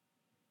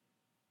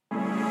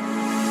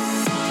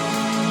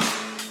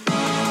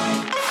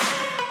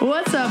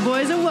What's up,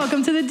 boys, and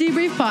welcome to the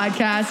Debrief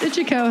Podcast. It's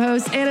your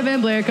co-host, Anna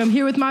Van Blaricum. I'm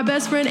here with my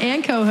best friend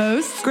and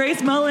co-host,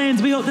 Grace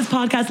Mullins. We hope this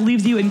podcast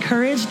leaves you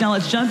encouraged. Now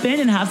let's jump in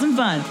and have some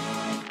fun.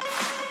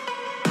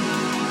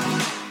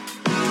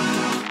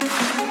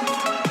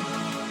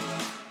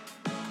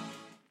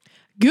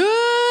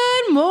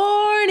 Good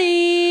morning.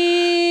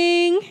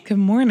 Good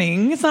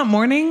morning. It's not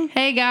morning.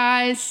 Hey,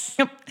 guys.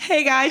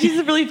 Hey, guys.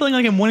 She's really feeling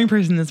like a morning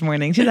person this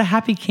morning. She's a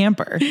happy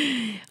camper.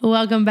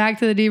 Welcome back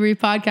to the Debrief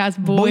Podcast,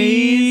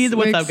 boys.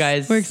 What's up,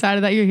 guys? We're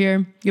excited that you're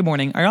here. Good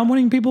morning. Are y'all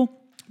morning people?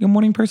 Good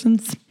morning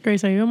persons?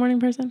 Grace, are you a morning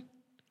person?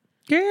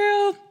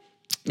 Girl.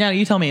 Now,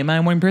 you tell me, am I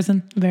a morning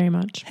person? Very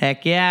much.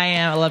 Heck yeah, I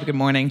am. I love good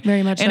morning.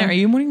 Very much Anna, so. are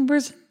you a morning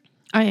person?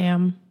 I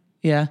am.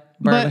 Yeah.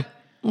 But,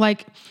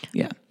 like,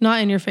 yeah.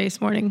 not in your face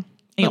morning.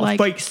 In But, your like,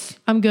 face.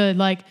 I'm good.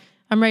 Like,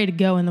 I'm ready to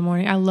go in the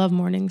morning. I love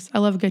mornings. I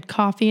love a good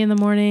coffee in the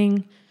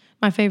morning.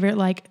 My favorite,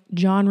 like,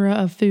 genre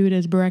of food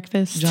is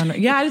breakfast. Genre.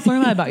 Yeah, I just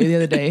learned that about you the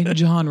other day.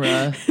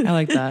 Genre. I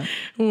like that.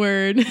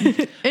 Word.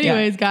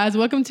 Anyways, guys,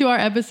 welcome to our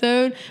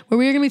episode where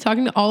we are going to be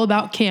talking all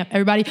about camp.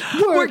 Everybody,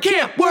 Work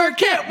camp.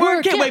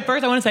 Wait,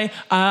 first I want to say,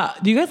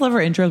 do you guys love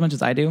our intro as much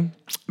as I do?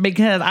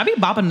 Because I be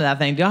bopping to that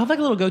thing. Do y'all have like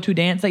a little go-to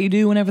dance that you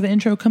do whenever the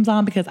intro comes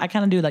on? Because I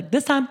kind of do like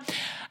this time.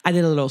 I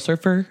did a little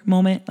surfer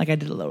moment. Like I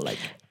did a little like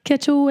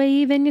catch a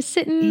wave and you're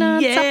sitting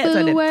on top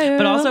of the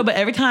world. But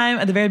every time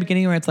at the very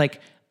beginning where it's like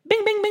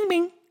bing, bing, bing,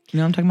 bing. You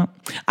know what I'm talking about?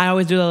 I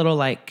always do a little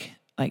like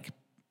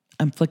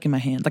I'm flicking my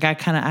hands. Like I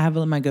have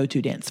my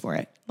go-to dance for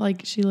it.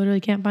 Like she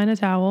literally can't find a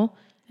towel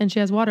and she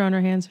has water on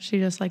her hands, so she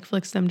just like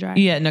flicks them dry.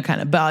 Yeah, no,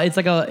 kind of. But it's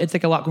like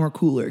a lot more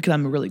cooler because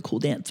I'm a really cool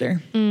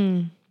dancer.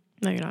 No,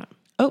 you're not.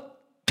 Oh.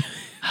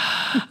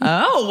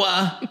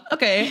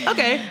 Okay.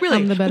 Really?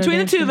 I'm the better Between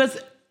dancer. the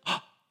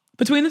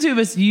two of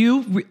us,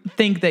 you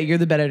think that you're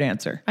the better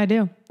dancer. I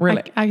do.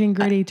 Really? I can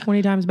gritty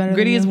 20 times better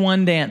Gritty than is you.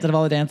 one dance out of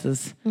all the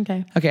dances.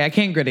 Okay. Okay, I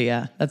can't gritty,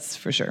 yeah. That's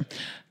for sure.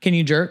 Can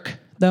you jerk,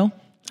 though?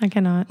 I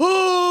cannot.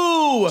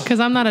 Ooh! Because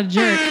I'm not a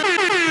jerk.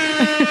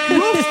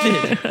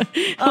 Roasted.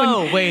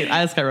 Oh, wait,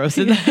 I just got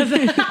roasted.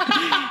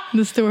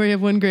 The story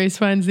of when Grace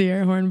finds the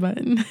air horn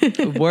button.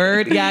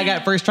 Word. Yeah, I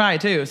got first try,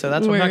 too, so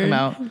that's what I'm talking Word.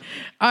 about.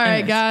 All right,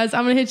 Anyways. guys,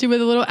 I'm going to hit you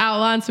with a little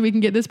outline so we can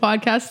get this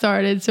podcast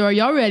started. So are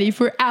y'all ready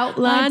for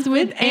Outlines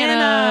with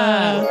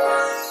Anna?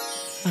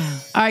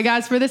 All right,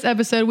 guys, for this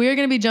episode, we are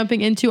going to be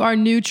jumping into our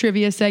new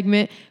trivia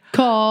segment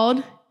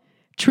called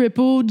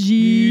Triple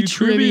G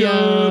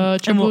Trivia.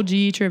 Triple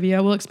G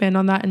Trivia. We'll expand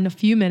on that in a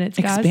few minutes,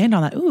 guys. Expand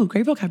on that. Ooh,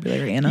 great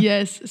vocabulary, Anna.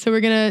 Yes. So we're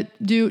going to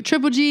do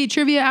Triple G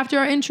Trivia after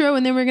our intro,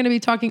 and then we're going to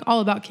be talking all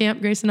about camp.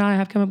 Grace and I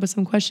have come up with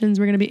some questions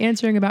we're going to be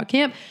answering about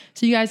camp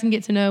so you guys can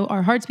get to know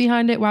our hearts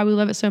behind it, why we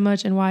love it so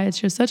much, and why it's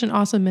just such an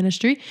awesome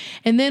ministry.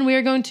 And then we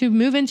are going to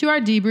move into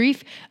our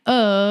debrief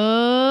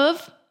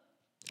of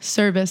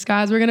service,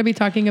 guys. We're going to be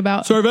talking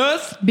about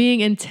Service.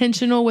 being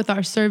intentional with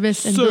our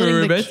service and building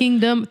the Service.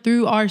 kingdom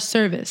through our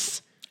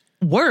service.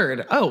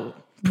 Word. Oh,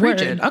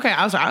 preach Word. it. Okay,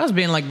 I was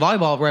being like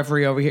volleyball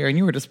referee over here, and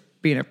you were just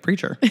being a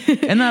preacher.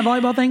 Isn't that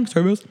volleyball thing?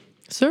 Service.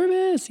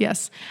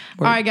 Yes.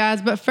 Word. All right,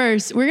 guys. But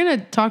first, we're going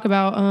to talk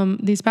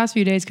about these past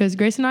few days because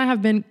Grace and I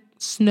have been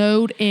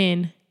snowed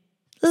in.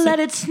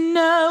 Let it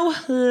snow.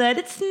 Let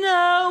it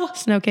snow.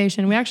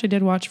 Snowcation. We actually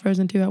did watch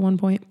Frozen 2 at one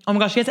point. Oh my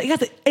gosh, yes.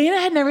 Anna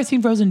had never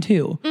seen Frozen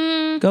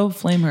 2. Go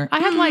flame her. I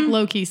had like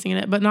low-key seen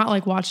it, but not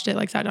like watched it,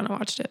 like sat down and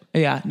watched it.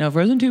 Yeah, no,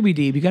 Frozen 2 be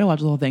deep. You gotta watch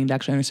the whole thing to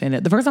actually understand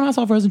it. The first time I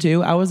saw Frozen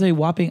 2, I was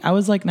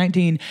like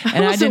 19.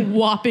 And I was a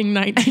whopping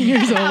 19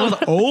 years old. I was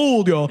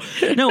old, y'all.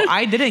 No,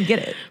 I didn't get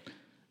it.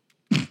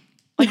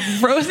 Like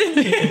Frozen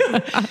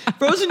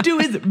 2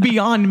 is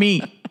beyond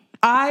me.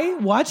 I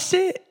watched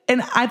it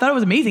and I thought it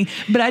was amazing,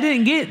 but I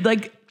didn't get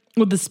like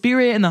with the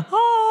spirit and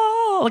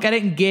I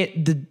didn't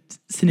get the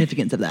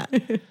significance of that.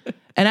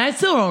 And I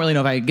still don't really know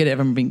if I get it if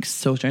I'm being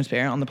so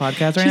transparent on the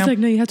podcast right now. She's like,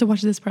 no, you have to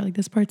watch this part. Like,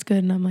 this part's good.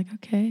 And I'm like,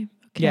 okay.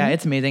 Yeah,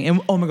 it's amazing. And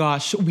oh my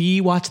gosh,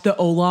 we watched the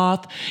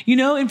Olaf. You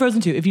know, in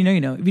Frozen 2, if you know,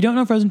 you know. If you don't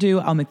know Frozen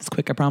 2, I'll make this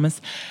quick, I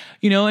promise.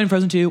 You know, in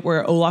Frozen 2,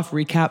 where Olaf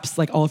recaps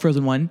like all of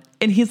Frozen 1,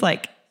 and he's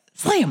like,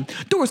 slam,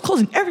 doors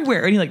closing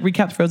everywhere. And he like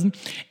recaps Frozen.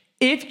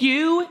 If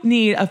you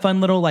need a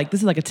fun little, like,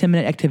 this is like a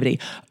 10-minute activity,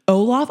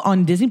 Olaf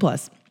on Disney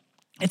Plus.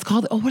 It's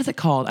called, what is it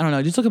called? I don't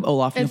know. Just look up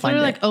Olaf and you'll It's find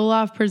literally it. like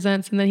Olaf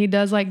Presents, and then he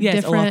does like Yes,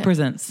 different Olaf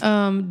Presents.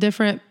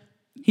 Different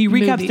He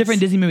recaps movies. different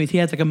Disney movies. He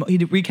has like he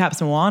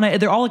recaps Moana.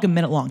 They're all like a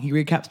minute long. He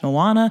recaps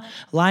Moana,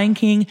 Lion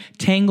King,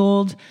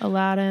 Tangled,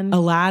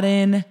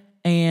 Aladdin,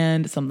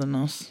 and something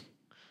else.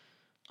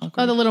 Oh,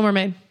 The Little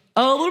Mermaid.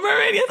 Oh, Little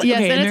Mermaid. Yes, Yes,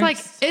 okay, and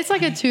it's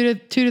like a 2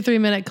 to 3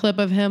 minute clip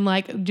of him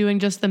like doing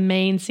just the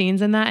main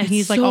scenes in that, and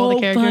he's like all the so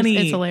characters. funny.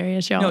 It's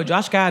hilarious, y'all. No,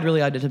 Josh Gad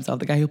really outdid himself.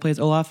 The guy who plays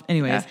Olaf.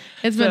 Anyways, Yeah,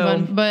 it's been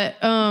fun. But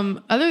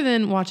other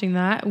than watching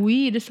that,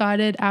 we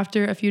decided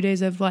after a few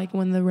days of like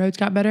when the roads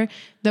got better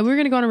that we were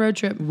gonna go on a road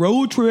trip.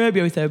 Road trip.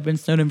 You always said I've been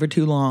snowed in for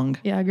too long.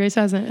 Yeah, Grace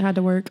hasn't had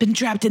to work. Been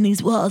trapped in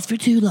these walls for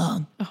too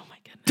long. Oh my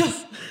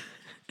goodness.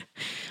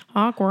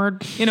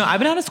 Awkward. You know, I've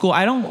been out of school.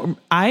 I don't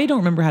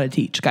remember how to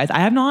teach, guys.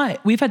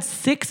 We've had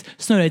 6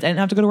 snow days. I didn't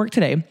have to go to work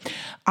today.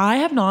 I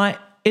have not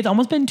it's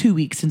almost been 2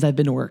 weeks since I've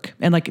been to work,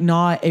 and like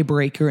not a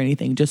break or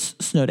anything,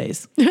 just snow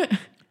days.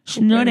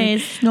 Snow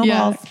days,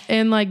 snowballs.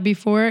 And like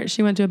before,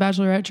 she went to a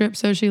bachelorette trip,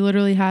 so she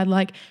literally had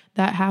like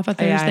that half a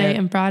Thursday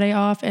and Friday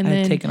off, and I had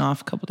then taken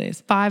off a couple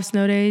days. 5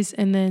 snow days,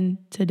 and then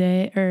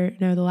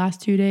the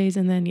last 2 days,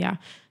 and then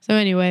So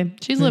anyway,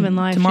 she's living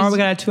life. Tomorrow we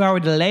got a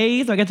 2-hour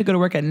delay, so I get to go to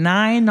work at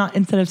 9, not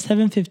instead of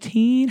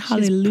 7:15.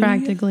 Hallelujah. She's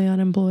practically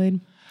unemployed.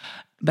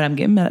 But I'm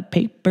getting that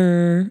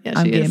paper. Yeah,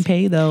 I'm getting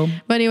paid though.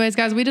 But anyways,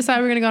 guys, we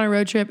decided we're going to go on a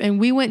road trip, and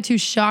we went to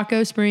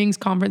Shaco Springs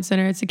Conference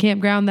Center. It's a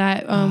campground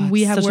that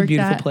we have such worked a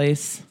beautiful at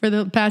place for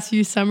the past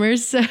few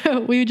summers. So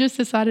we just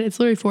decided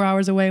it's literally 4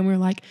 hours away, and we were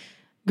like,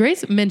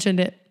 Grace mentioned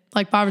it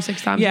like 5 or 6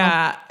 times.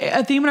 Yeah.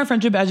 A theme in our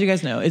friendship, as you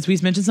guys know, is we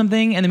mention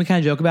something and then we kind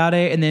of joke about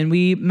it, and then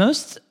we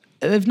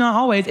if not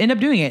always, end up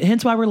doing it.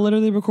 Hence why we're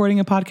literally recording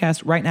a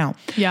podcast right now.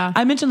 Yeah.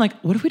 I mentioned like,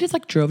 what if we just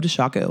like drove to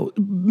Shaco?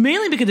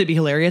 Mainly because it'd be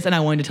hilarious and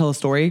I wanted to tell a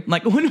story.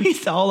 Like when we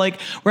saw like,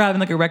 we're having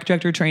like a rec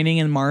director training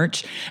in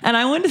March, and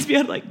I wanted to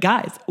be like,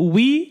 guys,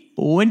 we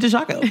went to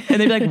Shaco. And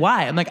they'd be like,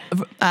 why? I'm like,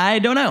 I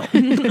don't know.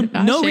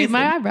 No reason.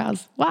 My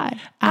eyebrows. Why?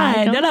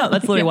 I don't know.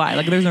 That's literally why.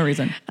 Like there's no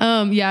reason.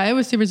 It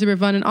was super, super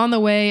fun. And on the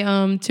way,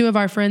 2 of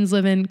our friends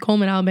live in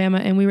Coleman, Alabama,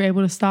 and we were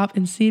able to stop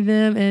and see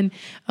them.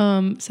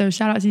 And so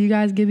shout out to you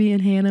guys, Gibby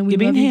and Hannah.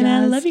 Gibby and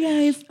Hannah, love you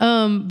guys.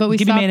 But we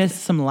Gibby stopped. made us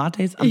some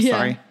lattes. I'm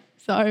sorry.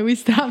 Sorry. We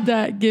stopped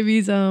at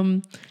Gibby's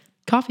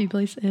coffee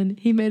place, and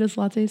he made us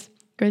lattes.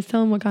 Grace,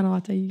 tell him what kind of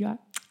latte you got.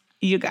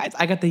 You guys,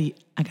 I got the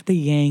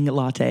Yang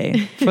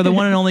latte for the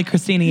one and only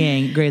Christina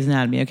Yang, Grey's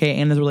Anatomy. Okay,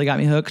 Anna's really got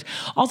me hooked.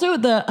 Also,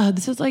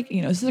 this is like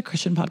this is a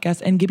Christian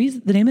podcast, and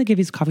the name of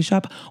Gibby's coffee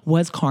shop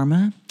was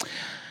Karma.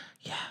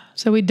 Yeah.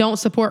 So we don't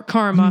support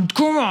Karma.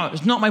 Karma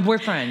is not my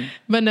boyfriend.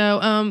 But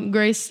no,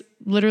 Grace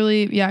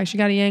literally, she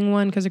got a Yang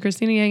one because of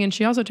Christina Yang, and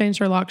she also changed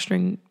her lock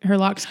screen to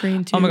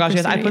Oh my gosh,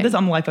 Christina yes, I put this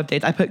on the life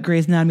updates. I put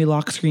Grey's Anatomy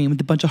lock screen with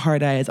a bunch of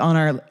hard eyes on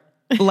our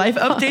life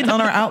updates on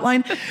our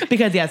outline,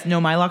 because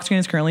my lock screen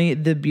is currently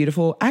the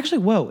beautiful, actually,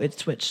 whoa, it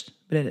switched,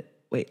 but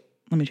wait,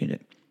 let me change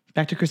it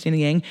back to Christina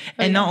Yang.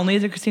 And not only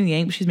is it Christina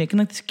Yang, but she's making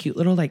like this cute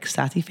little like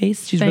sassy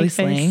face. She's really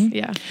slaying.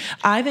 Yeah.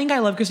 I think I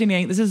love Christina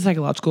Yang. This is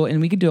psychological, and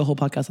we could do a whole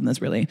podcast on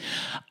this, really.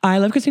 I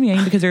love Christina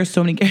Yang because there are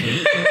so many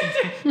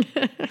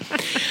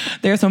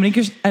there are so many,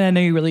 and I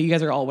know you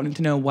guys are all wanting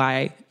to know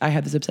why I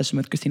have this obsession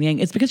with Christina Yang.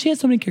 It's because she has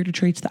so many character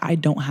traits that I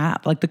don't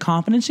have. Like the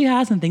confidence she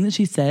has and things that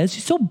she says,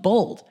 she's so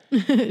bold.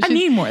 I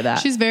need more of that.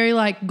 She's very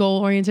like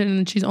goal oriented,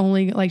 and she's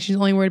only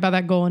worried about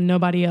that goal and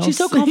nobody else. She's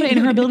so confident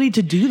in her ability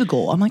to do the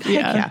goal. I'm like,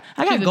 heck yeah.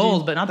 I got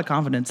goals, but not the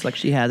confidence like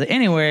she has.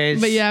 Anyways.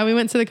 But yeah, we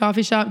went to the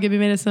coffee shop. Gibby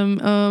made us some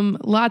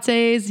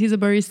lattes. He's a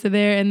barista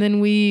there. And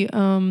then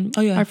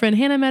our friend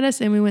Hannah met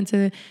us, and we went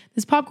to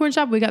this popcorn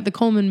shop. We got the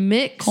Coleman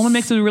Mix. Coleman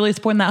Mix was really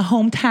supporting that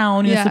hometown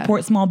and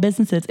support small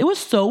businesses. It was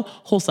so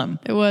wholesome.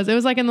 It was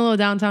like in the little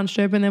downtown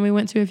strip. And then we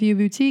went to a few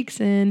boutiques,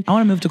 and I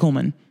want to move to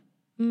Coleman.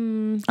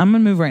 I'm going to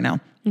move right now.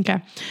 Okay.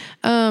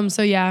 We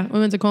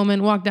went to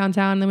Coleman, walked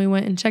downtown, and then we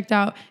went and checked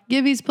out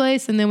Gibby's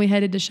place, and then we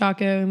headed to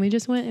Shaco, and we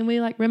just went and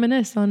we like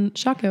reminisced on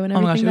Shaco and everything.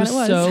 Oh my gosh, it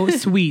was so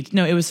sweet.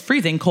 No, it was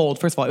freezing cold.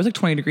 First of all, it was like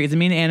 20 degrees, and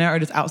me and Anna are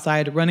just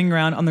outside running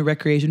around on the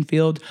recreation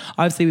field.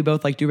 Obviously, we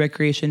both like do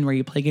recreation where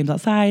you play games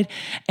outside,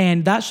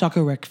 and that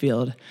Shaco rec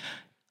field,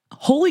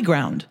 holy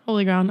ground.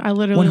 Holy ground. I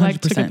literally 100%.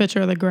 took a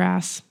picture of the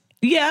grass.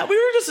 Yeah, we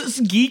were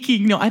just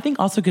geeking. No, I think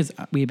also because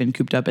we had been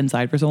cooped up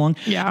inside for so long.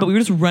 Yeah. But we were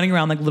just running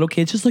around like little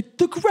kids, just like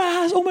the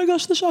grass. Oh my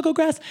gosh, the Shaco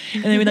grass.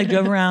 And then we like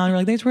drove around. We're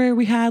like, there's where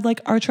we had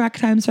like our track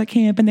times at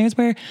camp, and there's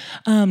where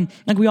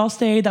like we all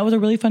stayed. That was a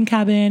really fun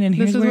cabin. And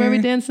this is where we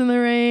danced in the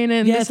rain,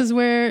 and this is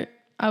where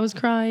I was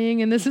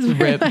crying, and this is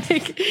where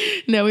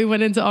we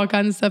went into all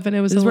kinds of stuff, and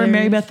it was. This is where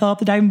Mary Beth fell off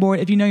the diving board.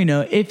 If you know, you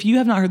know. If you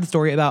have not heard the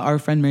story about our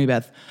friend Mary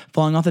Beth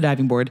falling off the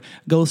diving board,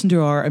 go listen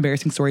to our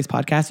Embarrassing Stories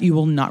podcast. You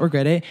will not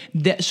regret it.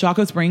 The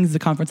Shaco Springs, the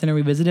conference center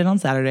we visited on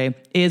Saturday,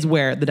 is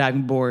where the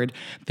diving board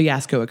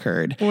fiasco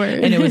occurred.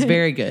 And it was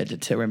very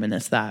good to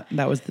reminisce that.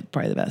 That was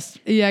probably the best.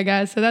 Yeah,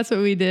 guys. So that's what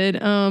we did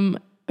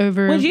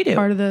over What'd you do?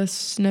 Part of the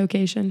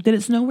snowcation. Did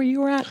it snow where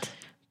you were at?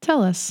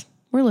 Tell us.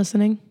 We're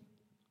listening.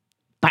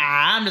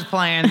 I'm just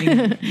playing.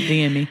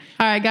 DM me.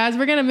 All right, guys.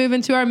 We're going to move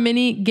into our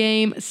mini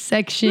game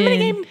section. Mini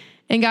game.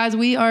 And guys,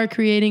 we are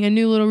creating a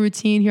new little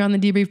routine here on the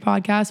Debrief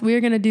podcast. We are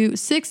going to do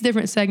 6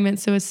 different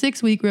segments, so a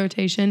 6-week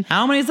rotation.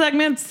 How many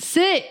segments?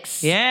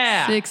 6.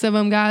 Yeah. 6 of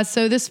them, guys.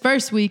 So this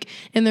first week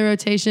in the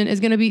rotation is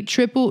going to be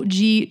Triple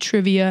G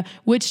Trivia,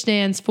 which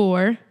stands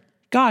for...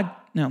 God.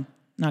 No,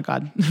 not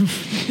God.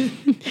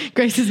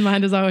 Grace's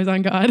mind is always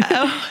on God.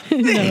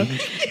 No.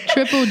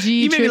 Triple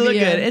G you Trivia. You made me look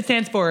good. It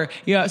stands for,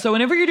 so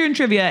whenever you're doing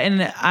trivia,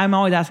 and I'm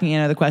always asking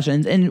Anna the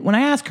questions, and when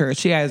I ask her,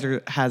 she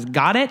either has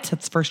got it,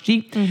 that's first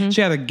G,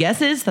 she either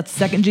guesses, that's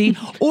second G,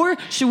 or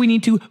should we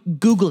need to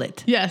Google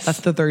it? Yes.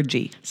 That's the third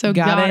G. So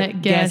got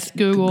it, guess,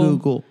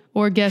 Google.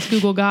 or guess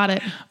Google got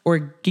it. Or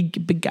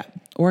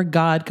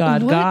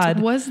God. What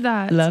was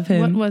that? Love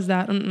him. What was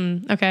that?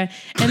 Okay.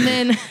 And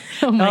then,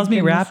 oh my That was me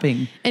goodness.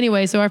 rapping.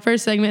 Anyway, so our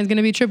first segment is going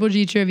to be Triple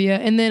G trivia.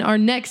 And then our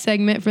next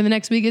segment for the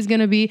next week is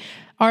going to be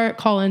our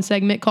call-in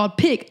segment called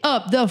Pick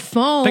Up the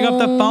Phone. Pick up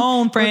the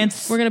phone,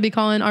 friends. We're going to be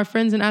calling our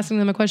friends and asking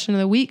them a question of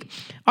the week.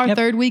 Our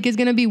third week is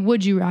going to be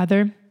Would You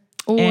Rather?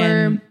 Or...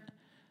 And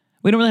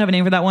we don't really have a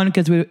name for that one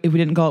because if we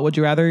didn't call it Would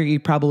You Rather,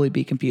 you'd probably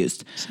be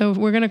confused. So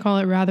we're going to call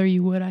it Rather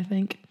You Would, I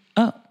think.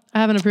 Oh, I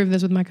haven't approved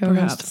this with my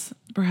co-host.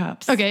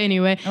 Perhaps. Okay,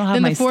 anyway. don't have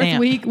Then my the fourth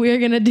stamp. week, we're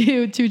going to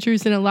do Two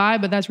Truths and a Lie,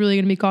 but that's really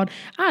going to be called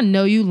I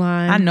Know You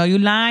Lying. I know you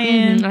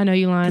lying. I know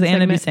you lying. Because Anna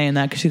be segment. saying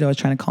that because she's always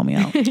trying to call me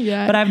out.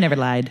 Yeah. But I've never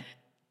lied.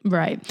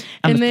 Right.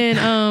 And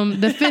then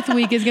the fifth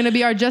week is going to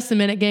be our Just a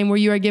Minute game where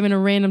you are given a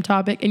random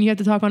topic and you have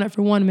to talk on it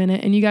for 1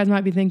 minute. And you guys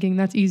might be thinking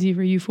that's easy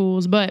for you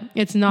fools, but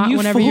it's not You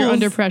whenever you're fools.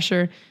 under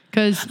pressure.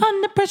 Because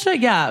Under pressure,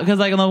 yeah. Because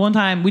like on the one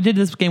time, we did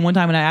this game one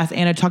time and I asked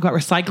Anna to talk about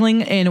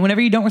recycling. And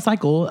whenever you don't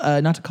recycle,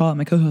 not to call out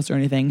my co-host or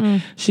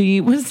anything, she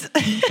was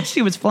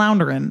she was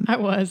floundering. it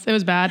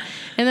was bad.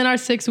 And then our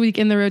 6th week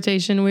in the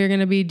rotation, we're going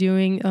to be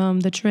doing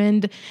the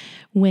trend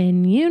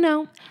When You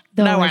Know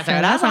the No, words I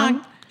of that the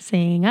song.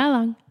 Sing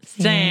along.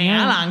 Sing along. So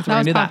we're That gonna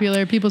was do that.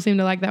 popular. People seem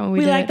to like that when we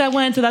We did like it. that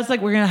one. So that's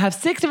like we're going to have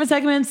 6 different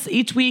segments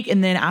each week.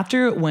 And then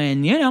after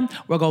When You Know,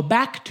 we'll go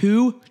back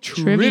to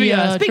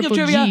trivia. Speaking of Triple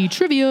trivia, G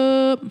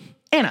trivia.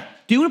 Anna,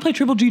 do you want to play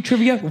Triple G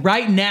trivia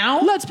right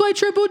now? Let's play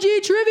Triple G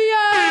trivia.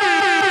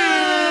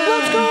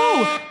 Let's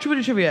go. Triple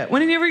G trivia.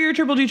 Whenever you're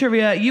Triple G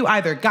trivia, you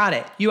either got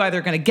it, you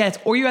either going to guess,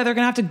 or you either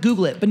going to have to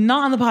Google it, but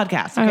not on the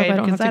podcast. I hope Okay, I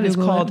don't because have to that is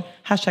Google called it.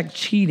 hashtag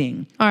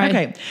cheating. All right.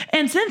 Okay.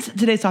 And since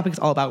today's topic is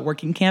all about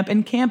working camp,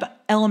 and camp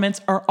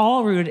elements are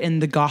all rooted in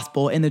the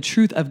gospel, in the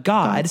truth of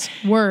God. God's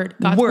word.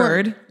 God's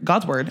word.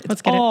 God's word. It's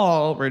Let's get it.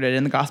 all rooted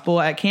in the gospel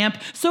at camp.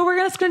 So we're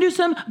just going to do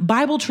some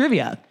Bible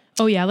trivia.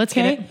 Oh yeah, let's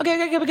get Okay? it.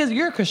 Okay, because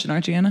you're a Christian,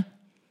 aren't you, Anna?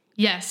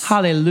 Yes.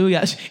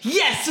 Hallelujah.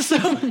 Yes. So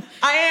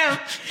I am.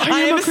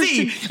 I am a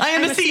C. Christian. I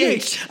am I'm a a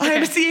CH. CH. I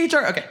am a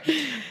CHR. Okay.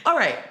 All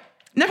right.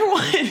 Number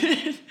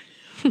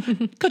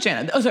 1. Coach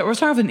Anna. Oh, sorry. We're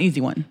starting with an easy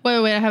one.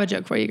 Wait. I have a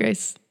joke for you,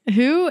 Grace.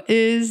 Who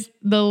is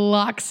the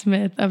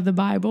locksmith of the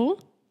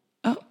Bible?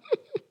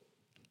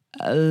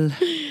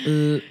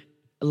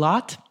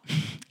 Lot,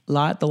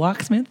 the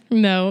locksmith.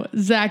 No,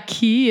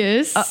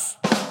 Zacchaeus.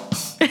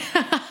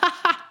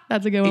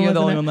 That's a good one. You're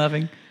the wasn't only it? one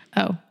laughing.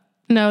 Oh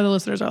no, the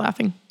listeners are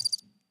laughing.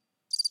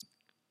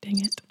 Dang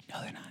it.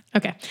 No, they're not.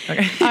 Okay.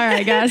 Okay. All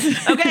right, guys.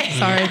 Okay.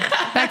 Sorry.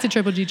 Back to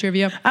Triple G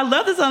trivia. I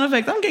love the sound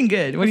effects. I'm getting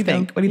good. What do you Let's go.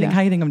 think? What do you think? Yeah. How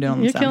do you think I'm doing on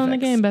the You're sound killing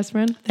effects? the game, best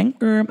friend.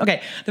 Thank you.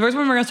 Okay. The first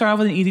one, we're going to start off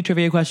with an easy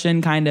trivia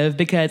question, kind of,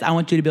 because I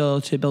want you to be able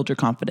to build your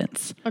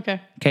confidence.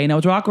 Okay. Okay. Now,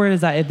 what's awkward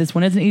is that if this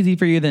one isn't easy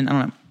for you, then I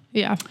don't know.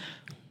 Yeah.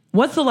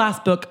 What's the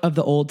last book of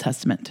the Old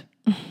Testament?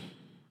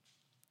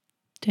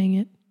 Dang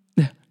it.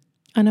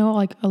 I know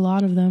like a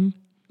lot of them.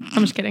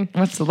 I'm just kidding.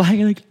 What's the lie?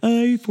 You're like,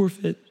 I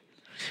forfeit.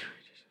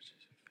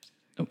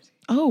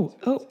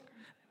 Oh.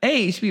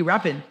 Hey, you should be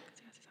rapping.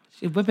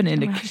 She's whipping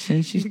into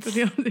Christian. She's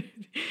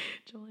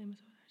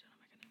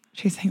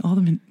saying all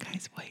them.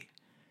 Guys, wait.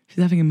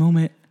 She's having a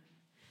moment.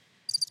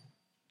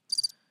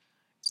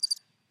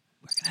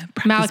 We're going to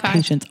practice Malachi.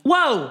 patience.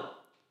 Whoa.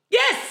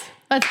 Yes.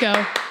 Let's go.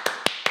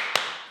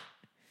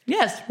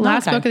 Yes.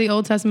 Last Malachi. book of the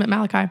Old Testament,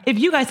 Malachi. If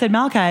you guys said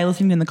Malachi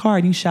listening in the car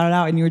and you shouted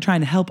out and you were trying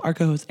to help our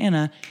co-host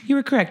Anna, you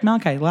were correct.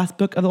 Malachi, the last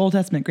book of the Old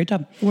Testament. Great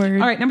job. Word.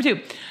 All right, number 2.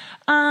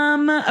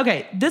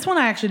 Okay, this one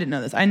I actually didn't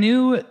know this. I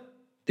knew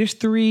there's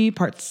 3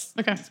 parts.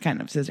 Okay. It's kind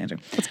of says the answer.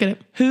 Let's get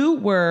it. Who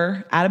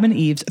were Adam and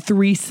Eve's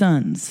 3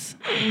 sons?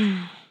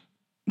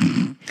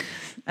 I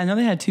know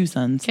they had 2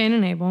 sons. Cain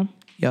and Abel.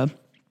 Yep.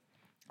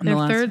 And Their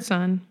the last- third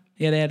son.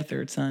 Yeah, they had a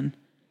 3rd son.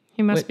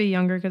 He must Wait. be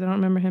younger because I don't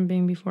remember him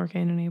being before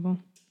Cain and Abel.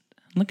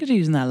 Look at you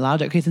using that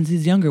logic. Okay, since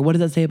he's younger, what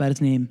does that say about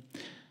his name?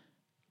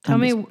 Tell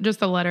me just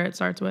the letter it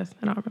starts with.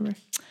 I don't remember.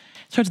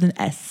 Starts with an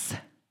S.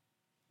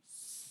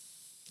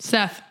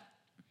 Seth.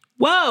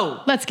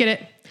 Whoa! Let's get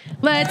it.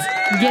 Let's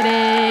get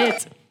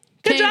it.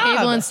 Good Cain, job.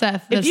 Abel, and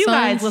Seth. If The you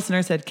guys, sons-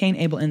 listeners, said Cain,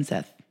 Abel, and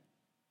Seth,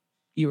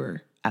 you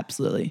were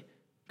absolutely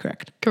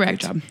correct.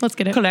 Correct. Good job. Let's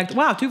get it. Correct.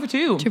 Wow, 2 for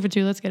 2. 2 for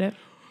 2. Let's get it.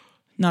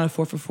 Not a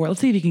 4 for 4. Let's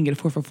see if you can get a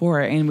 4 for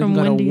 4 and we From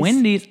can go to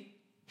Wendy's.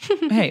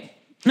 Wendy's. Hey,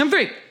 number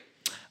 3.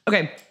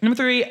 Okay, number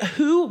 3.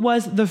 Who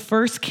was the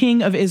first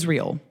king of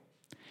Israel?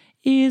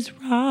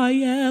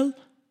 Israel.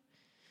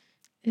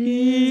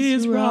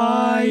 Israel.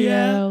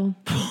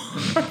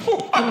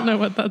 I don't know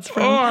what that's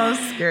from. Oh,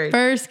 that's scary.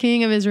 First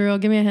king of Israel.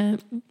 Give me a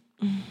hint.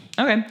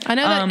 Okay. I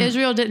know that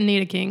Israel didn't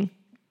need a king.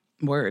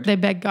 Word. They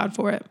begged God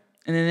for it.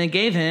 And then they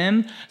gave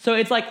him. So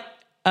it's like,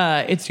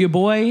 it's your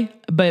boy,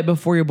 but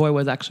before your boy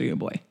was actually your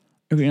boy.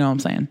 If you know what I'm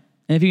saying.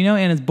 And if you know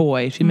Anna's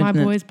boy, she My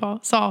mentioned boy is Paul.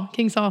 Saul.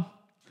 King Saul.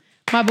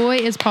 My boy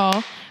is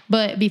Paul,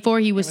 but before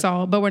he was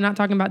Saul. But we're not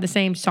talking about the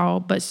same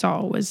Saul, but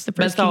Saul was the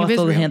But first Saul king of was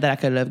still the Israel. hint that I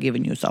could have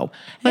given you. So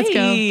Let's go.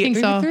 Hey, King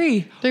 3 Saul. for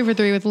 3. 3 for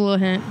 3 with a little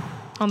hint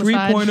on the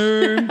side.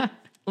 3-pointer.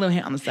 Little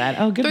hint on the side.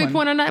 Oh, good 3 one.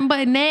 pointer, nothing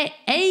but net.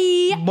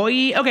 Hey.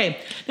 Boy. Okay.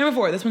 Number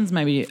 4. This one's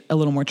maybe a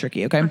little more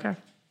tricky. Okay. Okay.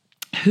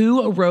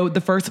 Who wrote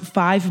the first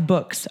 5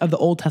 books of the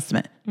Old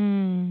Testament?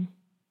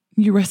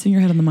 You're resting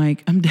your head on the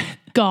mic. I'm dead.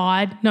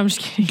 God. No, I'm just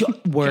kidding.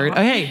 Word. God.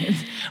 Okay.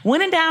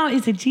 When in doubt,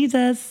 is it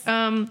Jesus?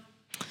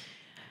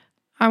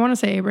 I want to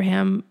say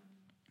Abraham,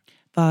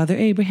 Father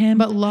Abraham.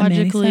 but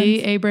logically, many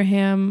sons.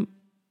 Abraham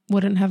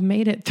wouldn't have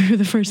made it through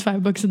the first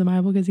 5 books of the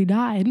Bible because he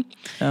died.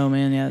 Oh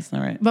man, yeah, that's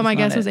not right. But my That's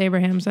not guess was it.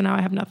 Abraham, so now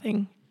I have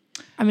nothing.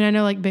 I mean, I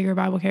know like bigger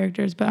Bible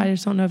characters, but I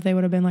just don't know if they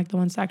would have been like the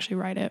ones to actually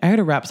write it. I heard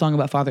a rap song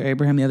about Father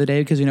Abraham the other day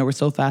because, we're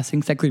still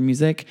fasting, secular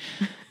music.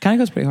 Kind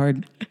of goes pretty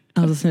hard.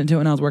 I was listening to it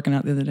when I was working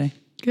out the other day.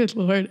 Good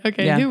Lord.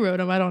 Okay, Yeah. who wrote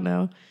them? I don't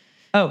know.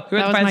 Oh, who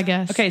wrote That the was prize? my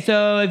guess. Okay,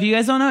 so if you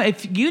guys don't know,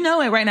 if you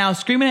know it right now,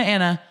 scream it at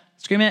Anna.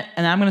 Scream it,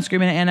 and I'm going to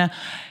scream it at Anna.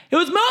 It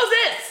was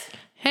Moses!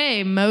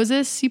 Hey,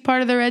 Moses, you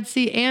part of the Red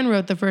Sea and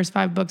wrote the first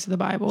 5 books of the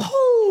Bible.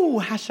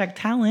 Ooh, hashtag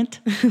talent.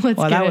 Let's Well,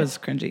 get that it. was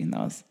cringy.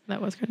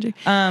 That was cringy.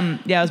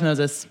 Yeah, it was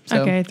Moses.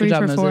 So, Okay, good 3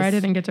 job, for 4. Moses. I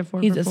didn't get to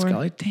 4 He's for a 4.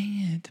 scholar. Dang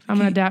it. I'm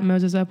going to dap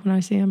Moses up when I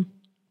see him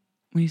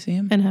When you see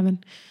him? in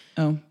heaven.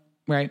 Oh,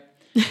 right.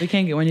 We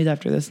can't get Wendy's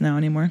after this now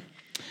anymore.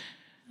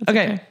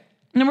 Okay.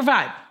 Number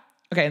 5.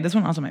 Okay, this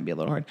one also might be a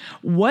little hard.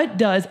 What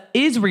does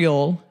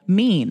Israel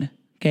mean?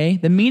 Okay,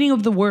 the meaning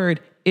of the word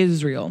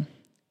Israel.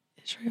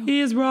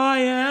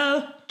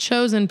 Israel.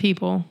 Chosen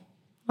people.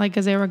 Like,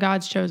 because they were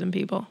God's chosen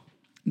people.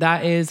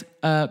 That is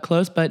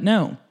close, but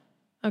no.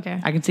 Okay.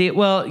 I can see it.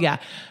 Well, yeah.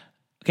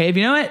 Okay, if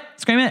you know it,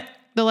 scream it.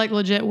 The like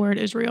legit word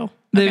Israel.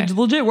 The Okay.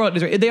 legit world,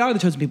 they are the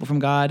chosen people from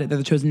God. They're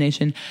the chosen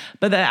nation.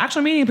 But the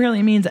actual meaning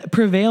apparently means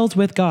prevails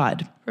with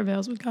God.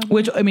 Prevails with God.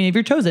 Which, I mean, if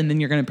you're chosen, then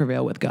you're going to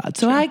prevail with God.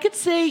 So I could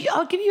say,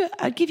 I'll give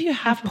you a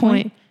half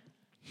point.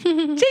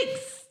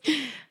 Jinx.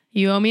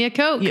 You owe me a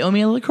Coke. You owe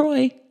me a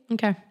LaCroix.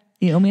 Okay.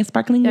 You owe me a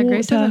sparkling Yeah, water.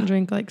 Grace doesn't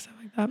drink like stuff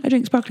like that. I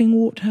drink sparkling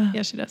water.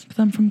 Yeah, she does. Because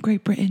I'm from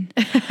Great Britain.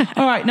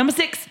 All right, number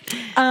 6.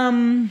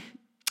 Number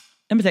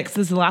 6. This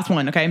is the last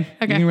one, okay? Okay.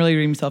 You can really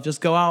read yourself.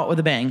 Just go out with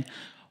a bang.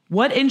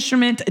 What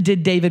instrument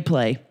did David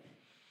play?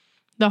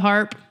 The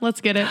harp.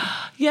 Let's get it.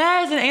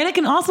 Yes, and Anna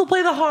can also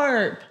play the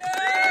harp.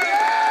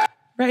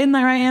 Right, isn't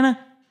that right, Anna?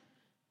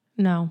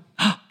 No.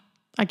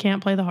 I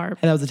can't play the harp.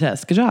 Hey, that was a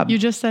test. Good job. You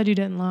just said you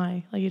didn't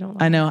lie. Like, you don't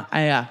lie. I know.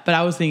 But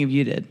I was thinking if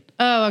you did.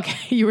 Oh,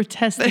 okay. You were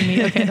testing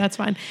me. Okay, that's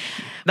fine.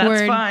 That's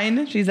Word.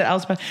 fine. She's at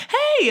Alspine.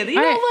 Hey, you All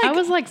know, right, like, I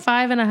was like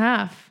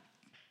 5.5.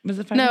 was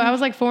it 5? No, I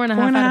was like 4.5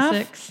 4.5? out of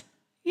 6.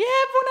 Yeah,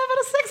 4.5 out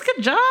of 6.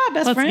 Good job,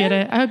 best Let's friend. get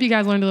it. I hope you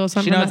guys learned a little She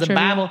something knows about the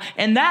trivia. Bible.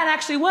 And that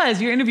actually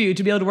was your interview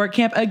to be able to work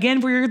camp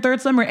again for your 3rd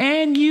summer.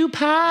 And you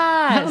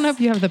passed. I don't know if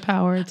you have the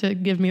power to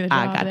give me the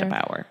job. I got there. the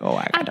power. Oh,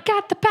 I I got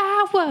got the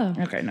power.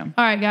 the Okay, no.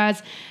 All right,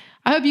 guys.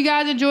 I hope you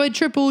guys enjoyed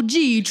Triple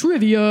G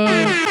Trivia.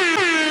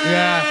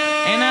 Yeah.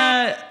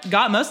 Anna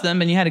got most of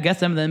them, and you had to guess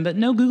some of them, but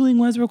no Googling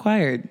was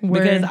required.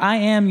 Word. Because I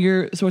am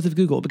your source of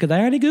Google, because I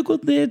already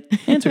Googled the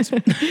answers. All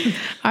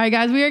right,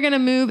 guys, we are going to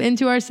move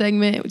into our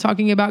segment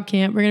talking about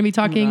camp. We're going to be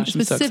talking gosh,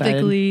 I'm so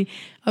specifically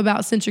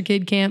about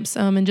CentriKid camps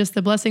and just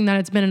the blessing that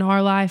it's been in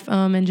our life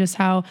and just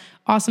how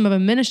awesome of a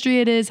ministry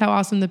it is, how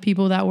awesome the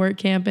people that work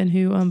camp and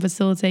who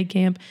facilitate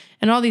camp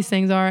and all these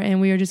things are. And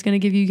we are just going to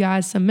give you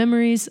guys some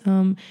memories,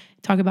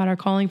 talk about our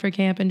calling for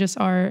camp and just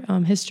our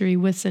history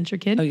with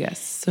CentriKid. Oh, yes.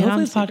 So And hopefully I'm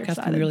this super podcast can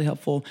excited. be really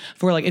helpful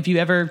for like if you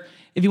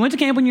went to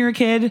camp when you were a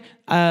kid,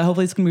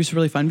 hopefully it's going to be just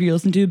really fun for you to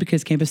listen to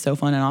because camp is so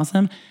fun and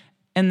awesome.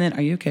 And then,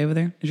 are you okay over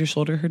there? Is your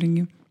shoulder hurting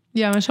you?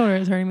 Yeah, my shoulder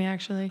is hurting me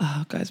actually.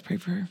 Oh, guys, pray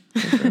for her.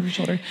 Pray for her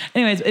shoulder.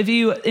 Anyways, if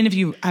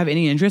you have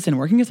any interest in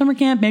working at summer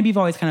camp, maybe you've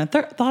always kind of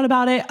thought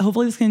about it.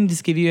 Hopefully this can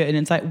just give you an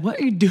insight.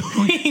 What are you doing?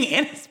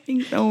 And it's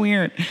being so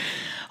weird.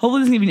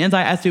 Hopefully this can give you an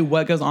insight as to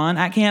what goes on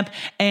at camp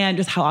and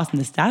just how awesome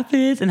the staff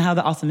is and how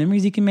the awesome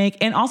memories you can make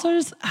and also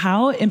just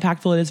how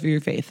impactful it is for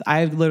your faith.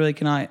 I literally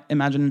cannot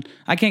imagine,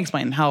 I can't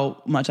explain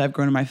how much I've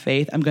grown in my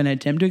faith. I'm going to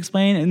attempt to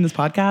explain in this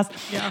podcast,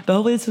 but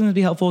hopefully this is going to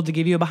be helpful to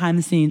give you a behind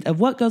the scenes of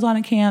what goes on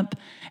at camp.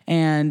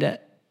 And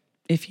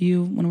if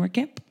you want to work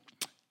camp,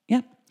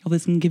 yeah, hopefully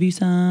this can give you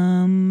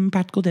some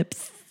practical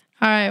tips.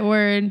 All right,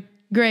 word.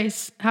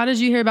 Grace, how did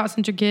you hear about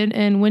CentriKid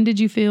and when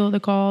did you feel the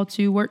call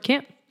to work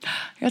camp?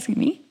 You're asking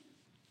me?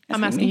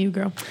 I'm asking you,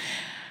 girl.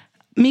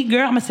 Me,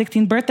 girl, on my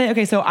 16th birthday.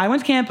 Okay, so I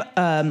went to camp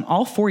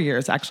all 4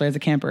 years actually as a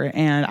camper,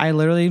 and I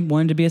literally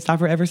wanted to be a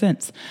staffer ever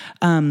since.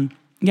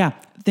 Yeah,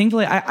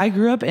 thankfully, I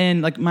grew up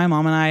in, like, my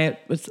mom and I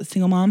was a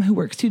single mom who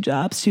works 2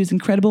 jobs. She was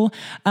incredible.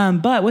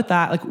 But with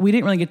that, like, we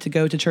didn't really get to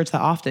go to church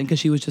that often because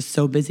she was just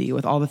so busy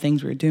with all the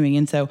things we were doing.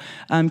 And so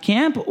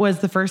camp was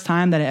the first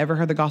time that I ever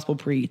heard the gospel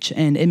preach.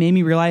 And it made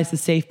me realize the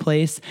safe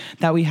place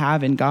that we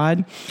have in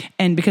God.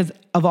 And because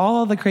of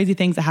all the crazy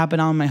things that happened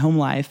on in my home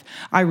life,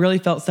 I really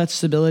felt such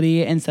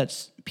stability and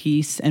such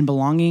peace and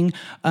belonging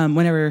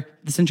whenever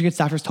the CentriKid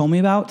staffers told me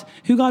about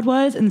who God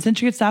was. And the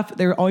CentriKid staff,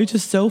 they were always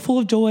just so full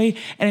of joy.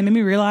 And it made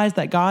me realize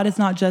that God is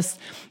not just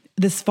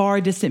this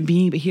far distant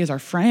being, but he is our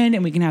friend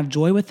and we can have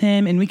joy with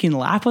him and we can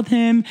laugh with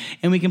him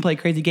and we can play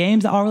crazy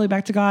games that all relate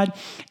back to God.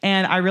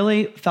 And I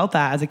really felt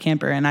that as a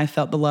camper, and I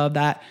felt the love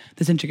that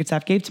the CentriKid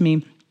staff gave to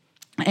me.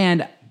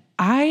 And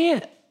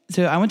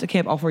so I went to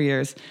camp all 4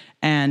 years,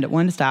 and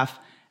went to staff.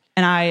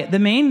 And the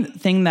main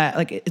thing that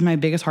like is my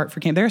biggest heart for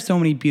camp, there are so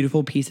many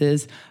beautiful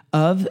pieces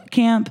of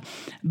camp,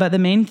 but the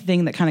main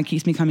thing that kind of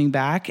keeps me coming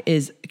back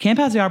is camp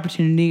has the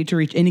opportunity to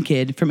reach any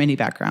kid from any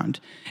background.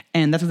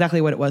 And that's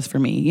exactly what it was for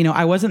me. You know,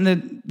 I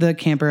wasn't the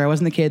camper. I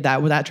wasn't the kid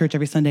that was at church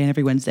every Sunday and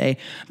every Wednesday,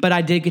 but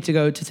I did get to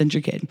go to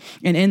Century Kid.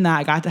 And in that,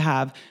 I got to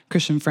have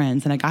Christian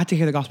friends, and I got to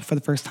hear the gospel for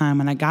the first time,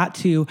 and I got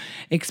to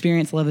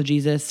experience the love of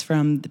Jesus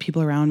from the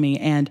people around me.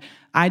 And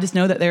I just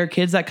know that there are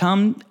kids that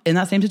come in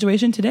that same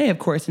situation today, of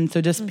course. And so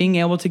just being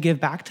able to give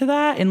back to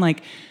that and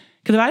like,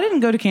 because if I didn't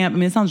go to camp, I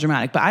mean, it sounds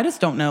dramatic, but I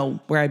just don't know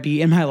where I'd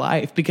be in my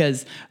life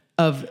because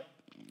of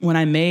when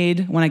I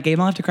gave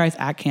my life to Christ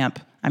at camp.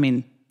 I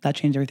mean, that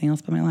changed everything else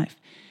about my life.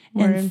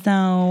 Word. And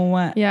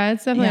so, yeah,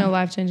 it's definitely a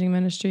life-changing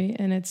ministry.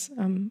 And it's,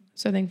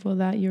 so thankful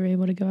that you were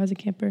able to go as a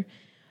camper.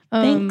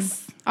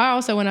 Thanks. I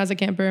also went as a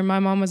camper. My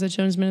mom was a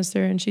children's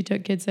minister, and she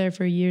took kids there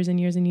for years and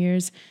years and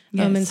years.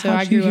 Yes. And so How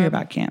I did you grew hear up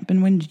about camp,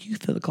 and when did you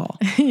feel the call?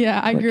 yeah,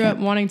 I grew up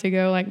wanting to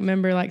go. Like,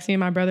 remember, like seeing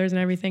my brothers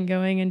and everything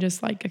going, and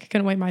just like I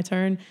couldn't wait my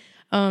turn.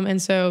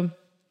 And so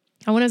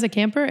I went as a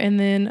camper, and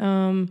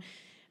then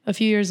a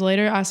few years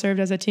later, I served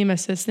as a team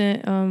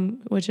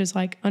assistant, which is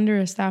like under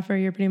a staffer.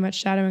 You're pretty much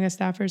shadowing a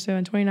staffer. So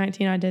in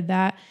 2019, I did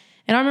that.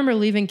 And I remember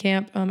leaving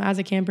camp as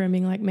a camper and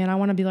being like, man, I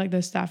want to be like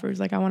those staffers.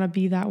 Like, I want to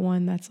be that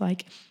one that's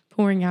like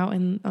pouring out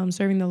and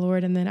serving the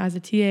Lord. And then as a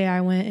TA,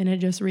 I went, and it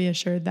just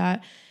reassured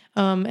that.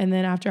 And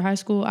then after high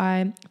school,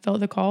 I felt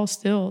the call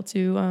still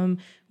to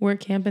work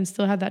camp and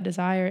still had that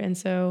desire. And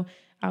so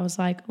I was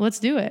like, let's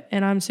do it.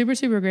 And I'm super,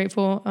 super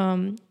grateful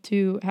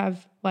to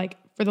have like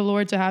for the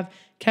Lord to have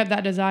kept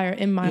that desire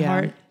in my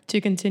heart to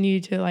continue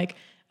to like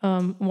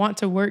want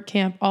to work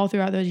camp all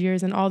throughout those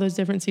years and all those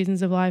different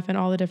seasons of life and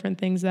all the different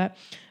things that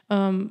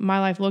my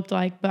life looked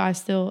like, but I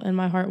still in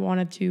my heart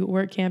wanted to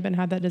work camp and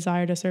had that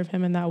desire to serve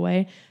him in that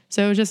way.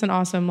 So it was just an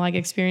awesome like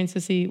experience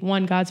to see,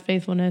 one, God's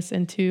faithfulness,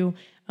 and two,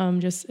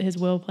 just his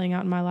will playing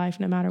out in my life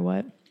no matter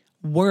what.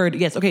 Word.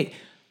 Yes. Okay.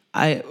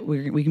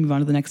 We can move on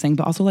to the next thing,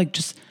 but also like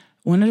just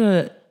wanted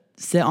to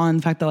sit on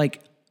the fact that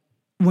like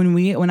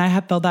when I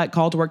had felt that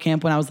call to work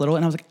camp when I was little,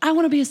 and I was like, I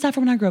want to be a staffer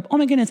when I grow up. Oh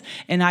my goodness.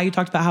 And now you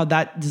talked about how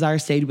that desire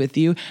stayed with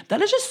you.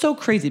 That is just so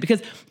crazy,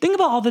 because think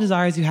about all the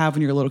desires you have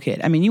when you're a little kid.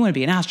 I mean, you want to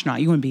be an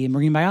astronaut, you want to be a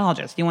marine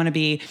biologist, you want to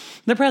be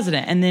the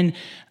president, and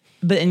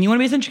you want to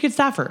be a Century Kid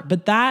staffer.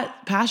 But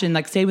that passion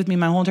like stayed with me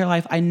my whole entire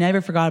life. I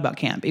never forgot about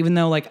camp, even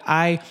though like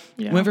I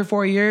went for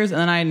 4 years and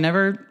then I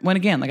never went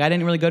again. Like I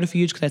didn't really go to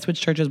Fuge because I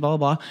switched churches, blah,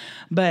 blah, blah.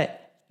 But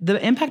the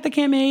impact that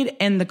camp made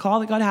and the call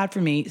that God had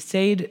for me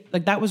stayed,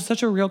 like that was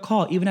such a real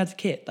call, even as a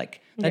kid.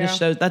 Like that just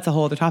shows, that's a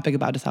whole other topic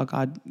about just how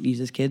God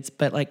uses kids.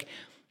 But like,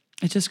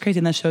 it's just crazy.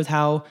 And that shows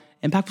how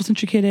impactful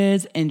Century Kid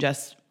is, and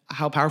just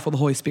how powerful the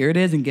Holy Spirit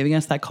is in giving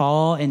us that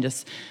call, and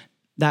just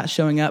that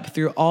showing up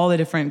through all the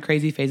different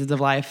crazy phases of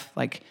life.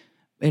 Like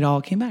it all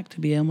came back to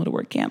be able to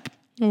work camp.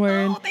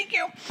 Word. Oh, thank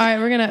you. All right,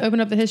 we're going to open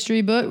up the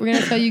history book. We're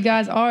going to tell you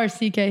guys our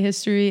CK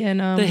history. And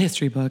the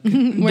history book.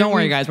 Don't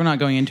worry, guys. We're not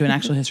going into an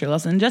actual history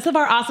lesson, just of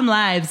our awesome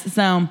lives.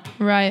 So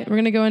right. We're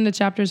going to go into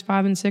chapters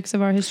 5 and 6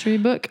 of our history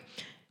book,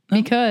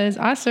 because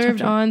I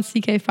served on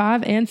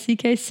CK5 and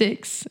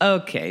CK6.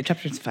 Okay,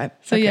 chapters 5.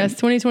 So okay. yes,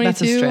 2022.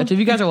 That's a stretch. If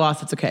you guys are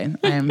lost, it's okay.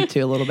 I am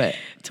too, a little bit.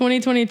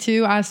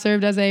 2022, I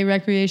served as a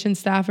recreation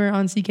staffer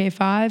on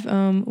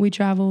CK5. We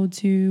traveled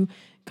to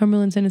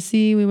Cumberland,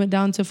 Tennessee. We went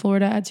down to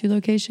Florida at 2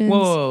 locations.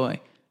 Whoa.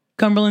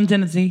 Cumberland,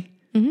 Tennessee.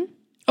 Mm-hmm.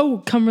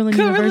 Oh, Cumberland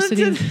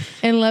University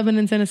in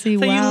Lebanon, Tennessee.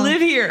 So wow. you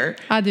live here.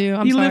 I do.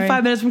 You live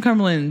 5 minutes from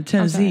Cumberland,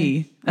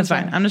 Tennessee. I'm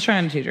sorry. Fine. I'm just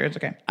trying to teach her. It's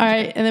okay. All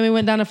right. And then we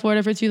went down to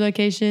Florida for 2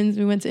 locations.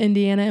 We went to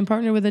Indiana and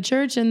partnered with a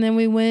church. And then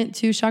we went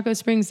to Chaco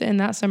Springs to end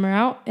that summer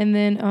out. And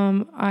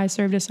then I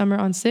served a summer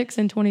on 6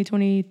 in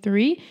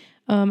 2023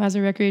 as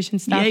a recreation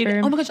staffer.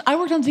 Yeah, oh my gosh. I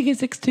worked on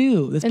CK6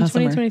 too this past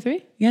summer. In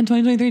 2023? Yeah, in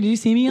 2023. Did you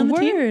see me on the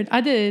team? Word.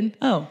 I did.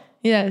 Oh.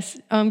 Yes.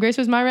 Grace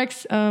was my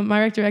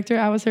rec director.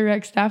 I was her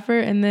rec staffer.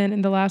 And then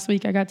in the last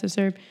week, I got to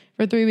serve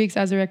for 3 weeks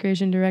as a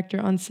recreation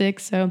director on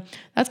 6. So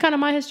that's kind of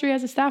my history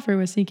as a staffer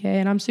with CK.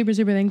 And I'm super,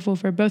 super thankful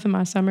for both of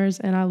my summers.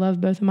 And I love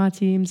both of my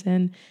teams.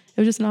 And it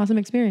was just an awesome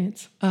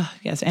experience.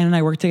 Yes. Ann and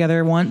I worked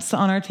together once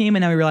on our team.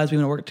 And now we realized we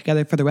want to work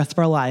together for the rest of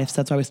our lives.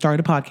 That's why we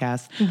started a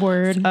podcast.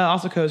 Word.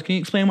 Also, Coach, can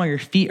you explain why your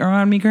feet are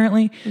on me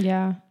currently?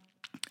 Yeah.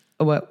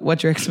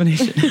 What's your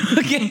explanation?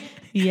 Okay.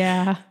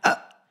 Yeah.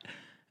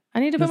 I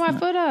need to put my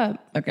foot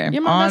up. Okay.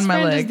 You're my best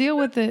friend. leg. Just deal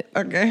with it.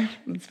 Okay.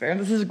 That's fair.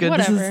 This is good.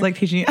 Whatever. This is like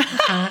teaching you.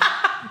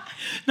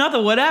 Not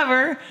the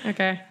whatever.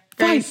 Okay.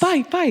 Grace,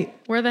 Fight.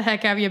 where the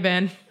heck have you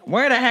been?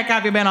 Where the heck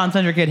have you been on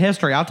Century Kid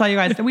history? I'll tell you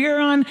guys. We're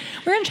in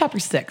chapter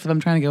 6. If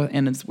I'm trying to go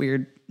in, it's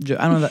weird.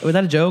 I don't know. Was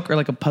that a joke or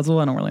like a puzzle?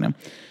 I don't really know.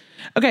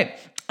 Okay.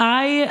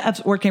 I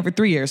have worked camp for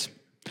 3 years.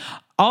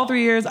 All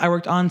 3 years I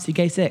worked on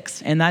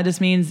CK6. And that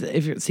just means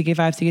if you're CK5,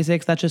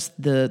 CK6, that's just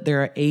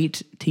there are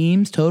 8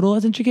 teams total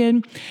as Century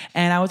Kid.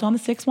 And I was on the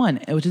 6th one,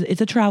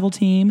 it's a travel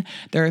team.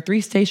 There are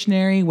 3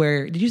 stationary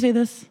did you say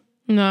this?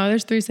 No,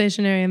 there's 3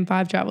 stationary and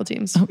 5 travel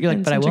teams. Oh, you're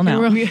like, but I will now.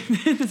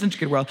 The Century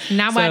Kid world.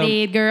 Now I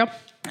did, girl.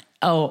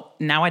 Oh,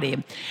 now I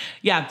do.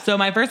 Yeah. So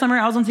my first summer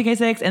I was on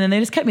CK6 and then they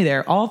just kept me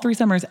there all 3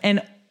 summers.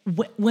 And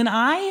when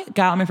I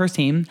got on my first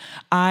team,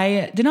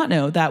 I did not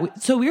know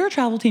that. So we were a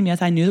travel team.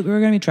 Yes, I knew that we were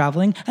going to be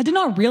traveling. I did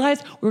not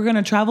realize we were going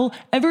to travel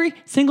every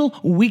single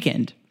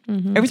weekend.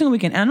 Every single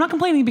weekend. And I'm not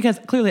complaining because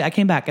clearly I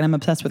came back and I'm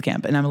obsessed with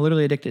camp and I'm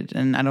literally addicted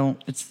and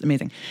it's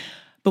amazing.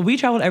 But we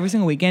traveled every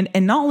single weekend.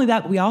 And not only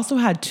that, we also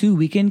had 2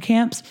 weekend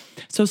camps.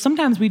 So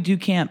sometimes we do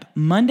camp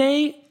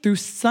Monday through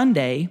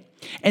Sunday.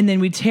 And then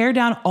we tear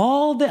down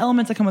all the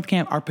elements that come with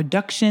camp, our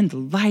production, the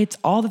lights,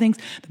 all the things,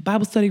 the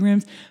Bible study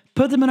rooms,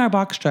 put them in our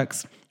box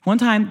trucks. One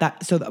time,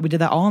 we did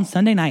that all on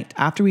Sunday night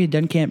after we had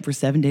done camp for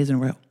 7 days in a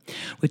row.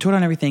 We tore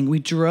down everything. We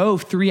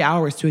drove 3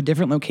 hours to a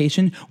different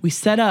location. We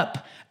set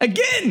up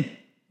again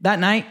that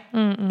night,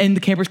 and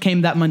the campers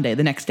came that Monday,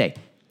 the next day,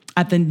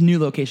 at the new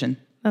location.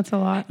 That's a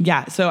lot.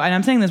 Yeah, so, and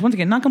I'm saying this once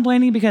again, not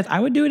complaining because I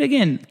would do it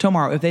again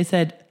tomorrow. If they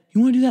said,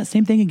 you want to do that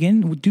same thing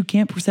again? Do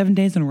camp for 7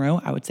 days in a row?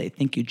 I would say,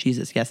 thank you,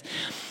 Jesus, yes.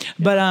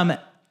 But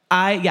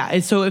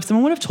so if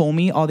someone would have told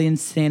me all the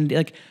insanity,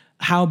 like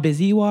how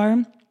busy you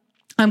are,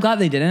 I'm glad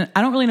they didn't.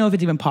 I don't really know if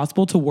it's even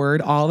possible to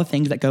word all the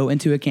things that go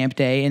into a camp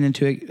day and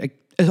into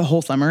a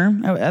whole summer,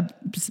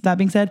 that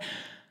being said.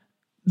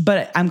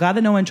 But I'm glad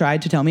that no one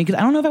tried to tell me because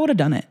I don't know if I would have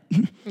done it.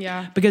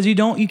 Yeah. Because you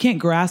can't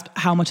grasp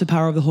how much the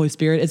power of the Holy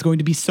Spirit is going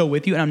to be so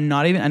with you. And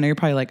I know you're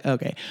probably like,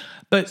 okay.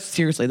 But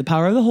seriously, the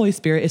power of the Holy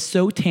Spirit is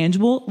so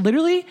tangible,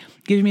 literally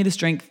gives me the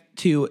strength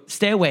to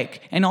stay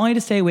awake. And not only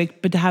to stay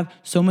awake, but to have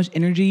so much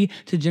energy,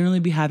 to generally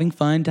be having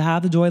fun, to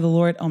have the joy of the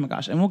Lord. Oh my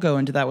gosh. And we'll go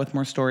into that with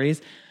more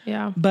stories.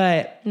 Yeah.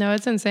 But no,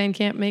 it's insane.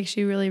 Camp makes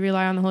you really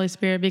rely on the Holy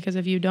Spirit because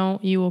if you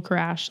don't, you will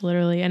crash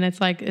literally. And it's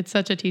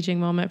such a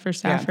teaching moment for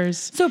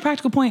staffers. Yeah. So a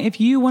practical point,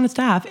 if you want to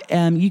staff,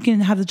 you can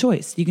have the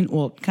choice. You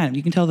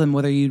can tell them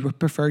whether you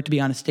prefer to be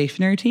on a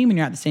stationary team and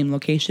you're at the same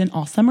location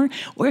all summer,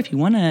 or if you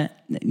want to,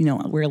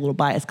 we're a little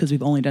biased because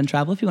we've only done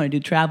travel. If you want to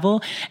do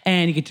travel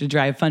and you get to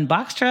drive fun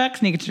box trucks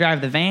and you get to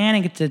drive the van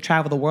and get to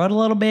travel the world a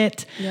little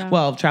bit. Yeah.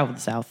 Well, travel the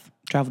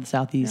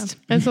Southeast.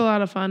 Yeah. It's a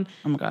lot of fun.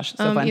 Oh my gosh, it's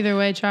so fun. Either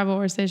way, travel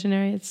or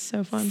stationary, it's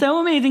so fun. So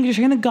amazing. You're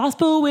sharing the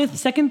gospel with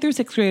 2nd through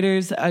 6th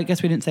graders. I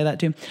guess we didn't say that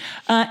too.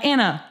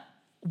 Anna,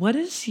 what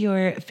is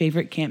your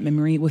favorite camp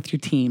memory with your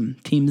teams?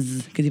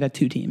 Because you've had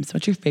 2 teams.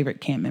 What's your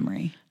favorite camp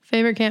memory?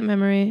 Favorite camp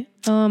memory?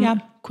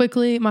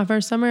 Quickly, my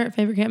first summer,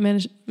 favorite camp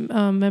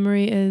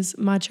memory is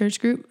my church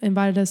group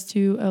invited us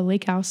to a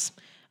lake house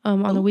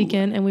on the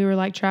weekend, and we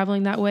were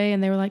traveling that way,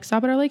 and they were like,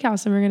 stop at our lake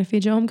house and we're going to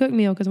feed you a home cooked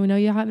meal because we know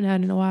you haven't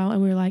had it in a while.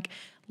 And we were like,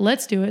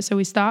 let's do it. So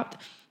we stopped,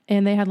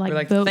 and they had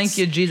boats. Thank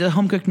you, Jesus,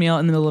 home cooked meal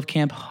in the middle of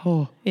camp.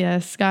 Oh,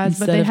 yes, guys.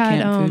 But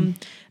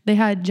they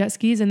had jet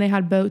skis and they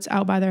had boats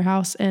out by their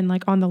house and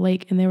on the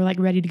lake, and they were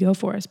ready to go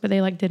for us. But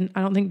they didn't.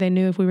 I don't think they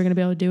knew if we were going to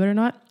be able to do it or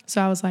not.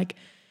 So I was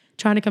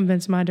trying to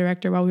convince my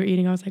director while we were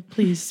eating. I was like,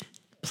 please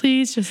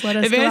just let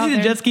us if go Anna out sees a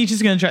there. jet ski, she's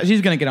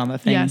gonna get on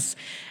that thing. Yes.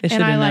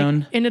 And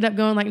I ended up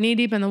going knee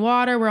deep in the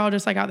water. We're all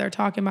just out there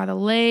talking by the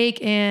lake,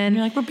 and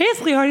you're we're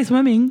basically already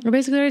swimming.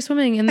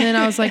 And then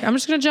I was like, I'm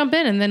just gonna jump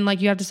in, and then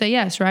you have to say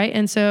yes, right?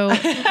 And so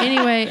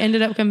anyway,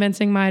 ended up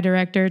convincing my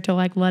director to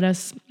let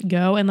us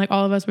go, and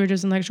all of us were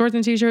just in shorts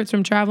and t-shirts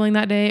from traveling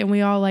that day, and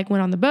we all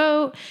went on the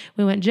boat,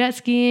 we went jet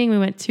skiing, we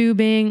went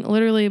tubing.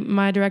 Literally,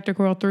 my director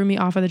Coral threw me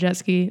off of the jet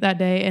ski that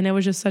day, and it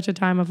was just such a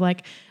time of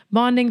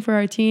bonding for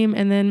our team.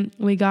 And then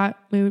we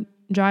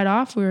dried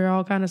off. We were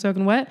all kind of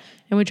soaking wet,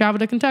 and we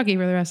traveled to Kentucky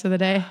for the rest of the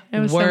day. It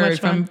was so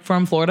much fun.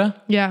 From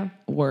Florida? Yeah.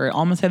 Word.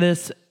 Almost say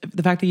this.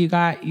 The fact that you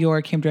got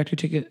your camp director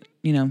ticket,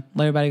 let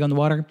everybody go in the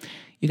water.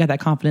 You got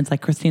that confidence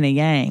like Christina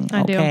Yang.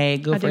 Okay,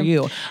 good for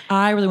you.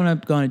 I really want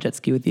to go on a jet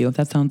ski with you.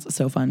 That sounds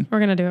so fun. We're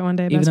going to do it one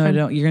day. Even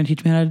though you're going to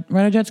teach me how to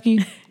ride a jet ski?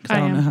 Because I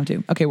don't know how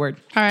to. Okay, word.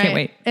 All right. Can't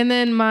wait. And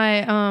then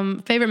my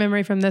favorite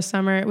memory from this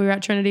summer, we were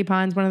at Trinity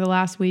Pines one of the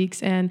last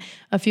weeks, and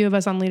a few of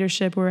us on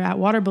leadership were at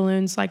water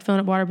balloons, filling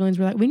up water balloons.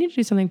 We're we need to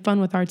do something fun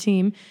with our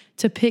team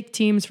to pick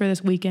teams for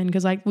this weekend,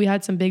 because we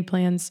had some big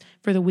plans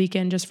for the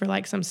weekend just for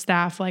some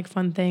staff,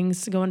 fun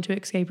things, going to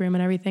escape room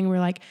and everything.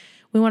 We're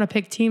we want to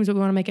pick teams, but we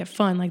want to make it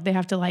fun. They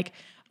have to almost,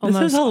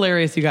 this is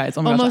hilarious, you guys.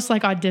 Oh my almost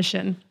gosh.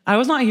 audition. I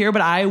was not here,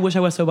 but I wish I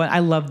was so fun. I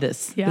love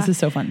this. Yeah. This is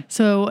so fun.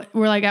 So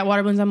we're at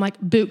water balloons. I'm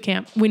boot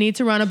camp. We need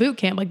to run a boot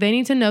camp. They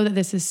need to know that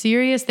this is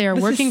serious. They are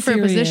working for a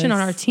position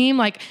on our team.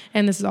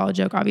 And this is all a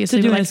joke,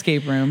 obviously. To do an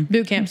escape room.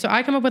 Boot camp. So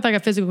I come up with a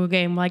physical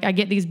game. I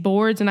get these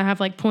boards, and I have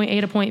point A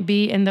to point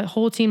B, and the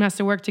whole team has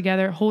to work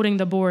together holding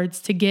the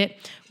boards to get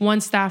one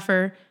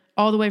staffer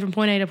all the way from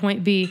point A to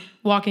point B,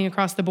 walking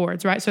across the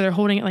boards, right? So they're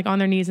holding it on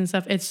their knees and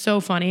stuff. It's so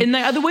funny. And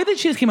the way that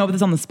she just came up with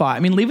this on the spot,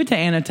 leave it to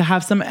Anna to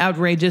have some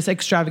outrageous,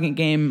 extravagant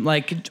game.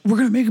 We're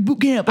going to make a boot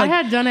camp. I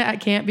had done it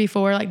at camp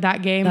before,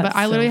 that game, but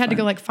I literally had to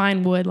go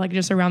find wood,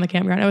 just around the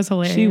campground. It was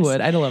hilarious. She would.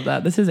 I'd love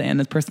that. This is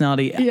Anna's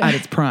personality at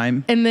its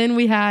prime. And then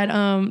we had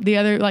the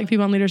other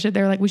people on leadership.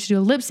 They were we should do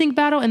a lip sync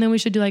battle, and then we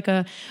should do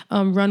a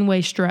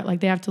runway strut.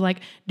 They have to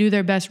do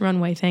their best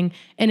runway thing.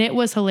 And it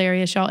was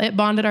hilarious, y'all. It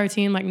bonded our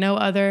team like no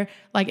other.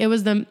 It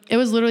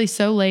was literally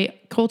so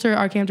late. Coulter,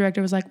 our camp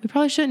director, was like, we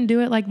probably shouldn't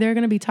do it. Like, they're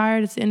going to be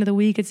tired. It's the end of the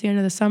week. It's the end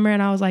of the summer.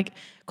 And I was like,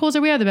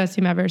 Coulter, we have the best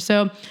team ever.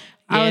 So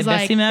I was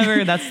best like, team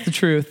ever. That's the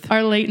truth.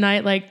 Our late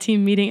night like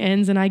team meeting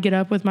ends and I get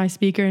up with my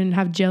speaker and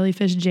have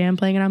Jellyfish Jam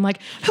playing and I'm like,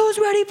 who's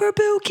ready for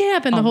boot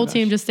camp? And the whole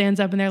team just stands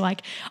up and they're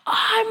like,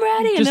 I'm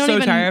ready. And Just so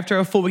tired after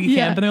a full week of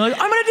camp and they're like,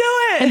 I'm going to do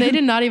it. And they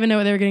did not even know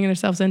what they were getting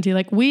themselves into.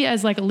 Like we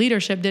as like a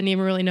leadership didn't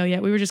even really know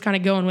yet. We were just kind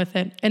of going with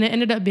it. And it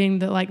ended up being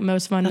the like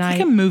most fun night. It's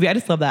like a movie. I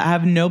just love that. I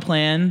have no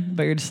plan,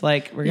 but you're just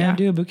like, we're going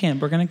to do a boot camp.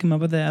 We're going to come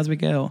up with it as we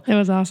go. It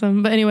was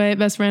awesome. But anyway,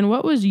 best friend,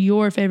 what was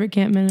your favorite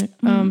camp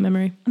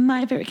memory?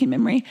 My favorite camp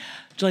memory?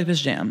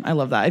 Jellyfish Jam. I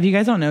love that. If you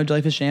guys don't know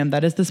Jellyfish Jam,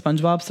 that is the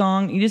SpongeBob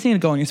song. You just need to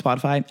go on your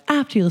Spotify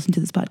after you listen to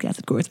this podcast,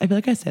 of course. I feel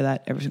like I say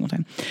that every single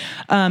time.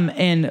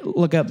 And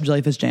look up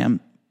Jellyfish Jam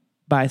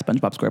by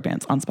SpongeBob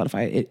SquarePants on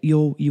Spotify.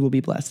 You will be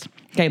blessed.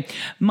 Okay.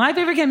 My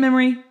favorite camp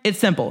memory, it's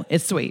simple.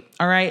 It's sweet.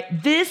 All right.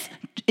 This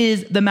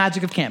is the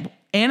magic of camp.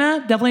 Anna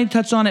definitely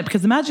touched on it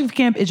because the magic of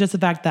camp is just the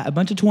fact that a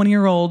bunch of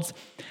 20-year-olds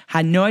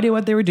had no idea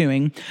what they were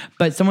doing,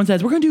 but someone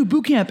says, we're going to do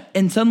boot camp.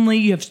 And suddenly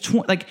you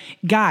have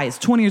guys,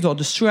 20 years old,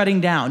 just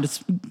strutting down,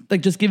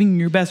 just giving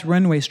your best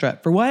runway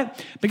strut. For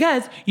what?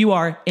 Because you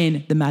are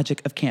in the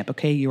magic of camp.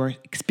 Okay. You are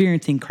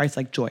experiencing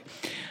Christ-like joy.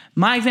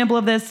 My example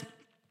of this,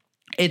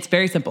 it's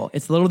very simple.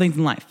 It's the little things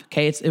in life.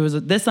 Okay. It was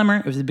this summer.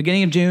 It was the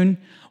beginning of June.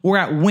 We're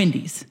at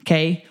Wendy's.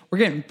 Okay. We're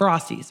getting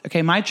Frosties.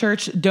 Okay. My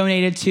church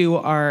donated to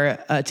our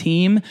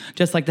team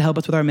just like to help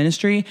us with our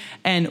ministry.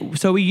 And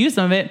so we used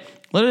some of it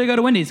literally go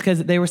to Wendy's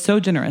because they were so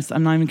generous.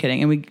 I'm not even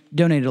kidding. And we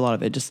donated a lot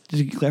of it, just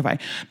to clarify.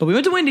 But we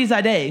went to Wendy's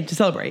that day to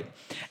celebrate.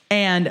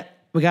 And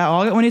we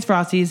got Wendy's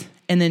Frosties.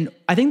 And then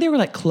I think they were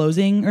like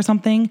closing or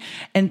something.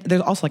 And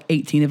there's also like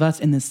 18 of us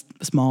in this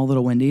small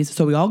little Wendy's.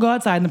 So we all go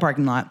outside in the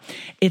parking lot.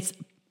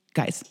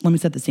 Guys, let me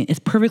set the scene. It's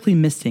perfectly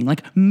misting,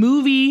 like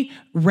movie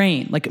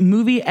rain, like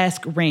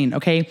movie-esque rain,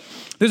 okay?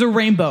 There's a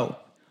rainbow.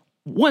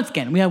 Once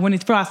again, we have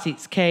Wendy's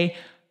Frosties, okay?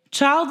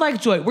 Childlike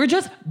joy. We're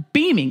just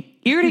beaming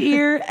ear to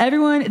ear.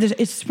 Everyone,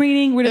 it's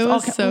raining. We're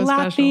just all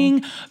laughing.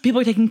 Special.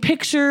 People are taking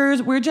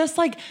pictures. We're just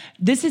like,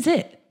 this is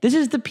it. This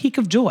is the peak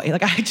of joy.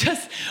 Like I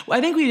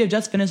think we had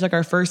just finished like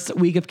our first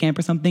week of camp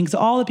or something. So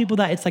all the people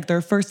that it's like their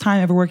first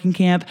time ever working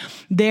camp,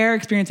 they're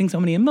experiencing so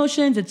many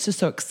emotions. It's just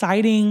so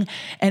exciting.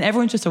 And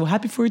everyone's just so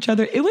happy for each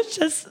other. It was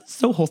just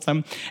so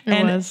wholesome.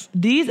 It was.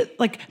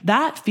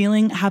 That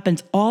feeling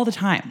happens all the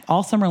time,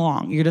 all summer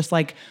long. You're just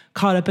like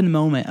caught up in the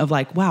moment of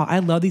like, wow, I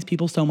love these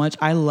people so much.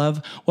 I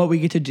love what we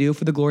get to do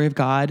for the glory of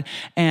God.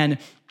 And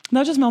that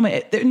was just a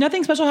moment.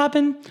 Nothing special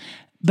happened.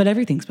 But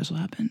everything special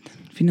happened,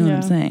 if you know what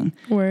I'm saying.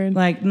 Word.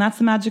 Like, and that's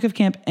the magic of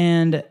camp,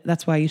 and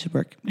that's why you should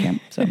work camp.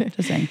 So,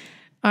 just saying.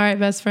 All right,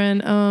 best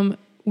friend.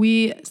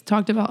 We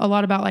talked a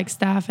lot about like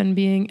staff and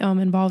being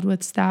involved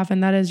with staff,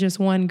 and that is just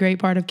one great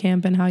part of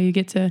camp and how you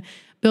get to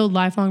build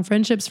lifelong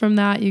friendships from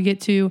that. You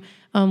get to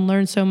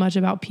learn so much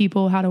about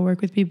people, how to work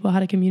with people,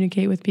 how to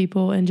communicate with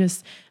people, and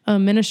just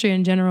ministry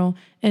in general.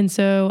 And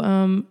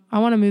so I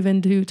want to move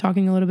into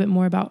talking a little bit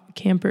more about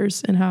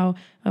campers and how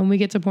we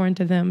get to pour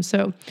into them.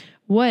 So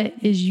what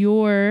is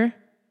your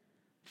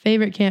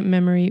favorite camp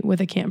memory with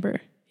a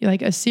camper?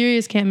 Like a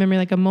serious camp memory,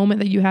 like a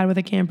moment that you had with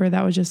a camper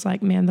that was just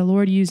like, man, the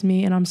Lord used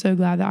me and I'm so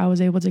glad that I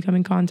was able to come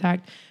in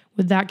contact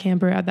with that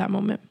camper at that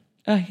moment.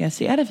 Yeah,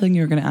 see, I had a feeling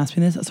you were going to ask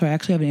me this, so I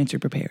actually have an answer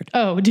prepared.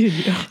 Oh, do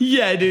you?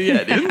 Yeah, I do.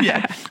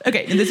 Yeah.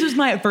 Okay, and this was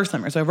my first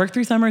summer. So I've worked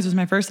 3 summers. This was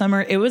my first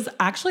summer. It was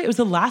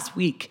the last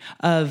week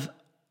of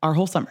our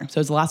whole summer. So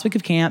it was the last week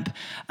of camp.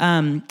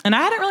 And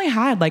I hadn't really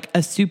had like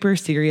a super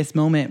serious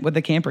moment with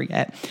the camper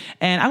yet.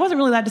 And I wasn't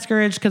really that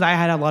discouraged because I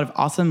had a lot of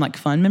awesome, like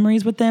fun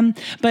memories with them.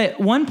 But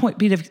one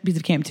piece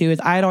of camp too is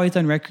I had always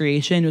done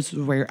recreation, which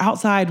was where you're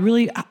outside,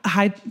 really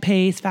high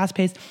pace, fast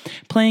paced,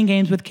 playing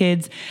games with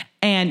kids.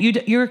 And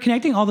you're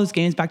connecting all those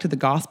games back to the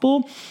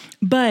gospel.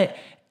 But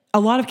a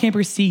lot of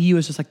campers see you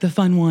as just like the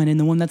fun one and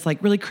the one that's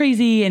like really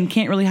crazy and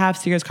can't really have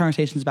serious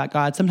conversations about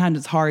God. Sometimes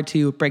it's hard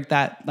to break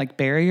that like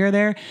barrier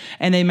there.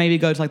 And they maybe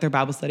go to like their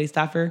Bible study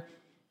staffer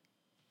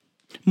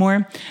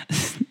more.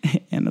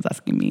 Anna's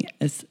asking me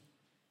a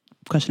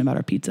question about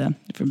our pizza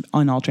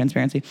on all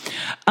transparency.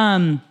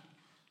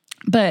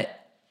 But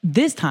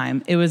this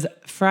time it was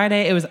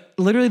Friday. It was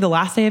literally the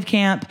last day of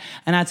camp.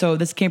 And so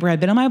this camper had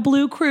been on my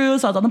blue crew.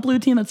 So I was on the blue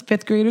team. That's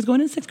 5th graders going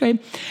into 6th grade.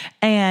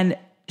 And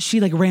she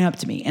like ran up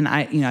to me and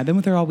I've been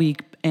with her all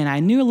week and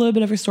I knew a little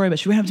bit of her story, but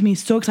she ran up to me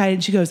so excited.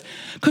 And she goes,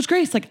 Coach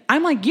Grace, like,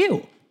 I'm like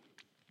you.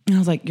 And I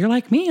was like, you're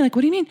like me? Like,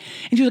 what do you mean?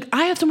 And she was like,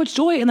 I have so much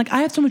joy and like,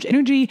 I have so much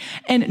energy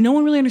and no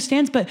one really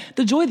understands, but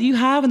the joy that you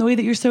have and the way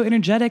that you're so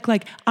energetic,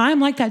 like I'm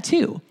like that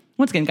too.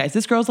 Once again, guys,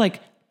 this girl's like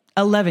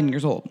 11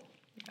 years old.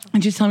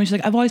 And she's telling me, she's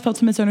like, I've always felt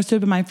so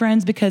misunderstood by my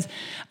friends because,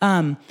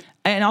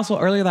 and also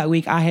earlier that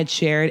week, I had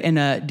shared in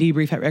a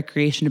debrief at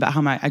recreation about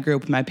how I grew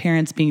up with my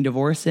parents being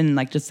divorced and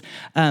like just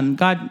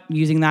God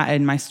using that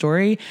in my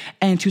story.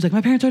 And she was like,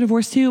 my parents are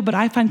divorced too, but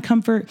I find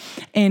comfort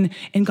in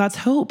God's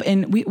hope.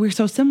 And we're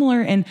so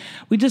similar. And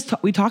we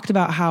talked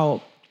about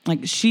how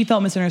like she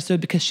felt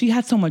misunderstood because she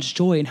had so much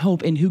joy and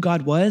hope in who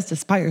God was,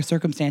 despite her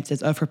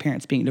circumstances of her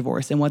parents being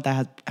divorced and what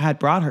that had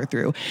brought her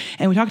through.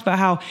 And we talked about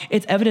how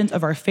it's evidence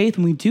of our faith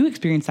when we do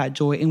experience that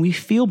joy and we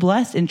feel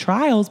blessed in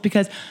trials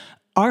because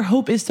our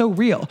hope is so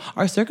real.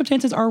 Our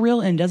circumstances are real,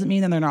 and it doesn't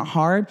mean that they're not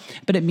hard,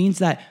 but it means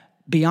that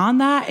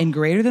beyond that and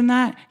greater than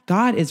that,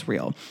 God is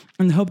real.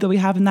 And the hope that we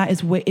have in that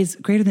is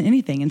greater than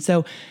anything. And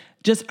so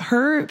just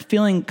her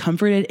feeling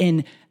comforted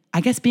in,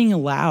 I guess, being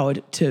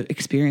allowed to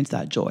experience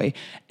that joy.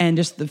 And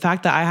just the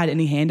fact that I had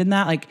any hand in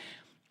that, like,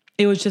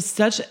 it was just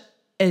such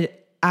an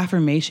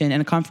affirmation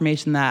and a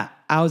confirmation that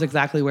I was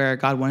exactly where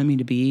God wanted me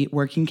to be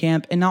working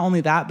camp. And not only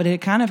that, but it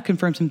kind of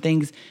confirmed some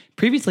things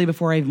previously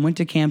before I even went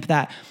to camp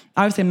that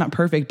obviously I'm not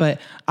perfect,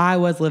 but I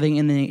was living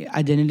in the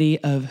identity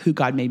of who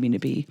God made me to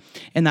be.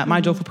 And that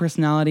my joyful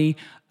personality,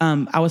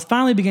 I was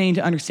finally beginning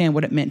to understand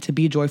what it meant to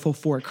be joyful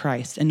for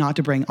Christ and not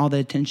to bring all the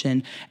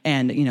attention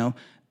and,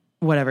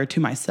 whatever to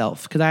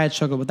myself, because I had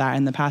struggled with that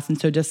in the past. And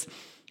so just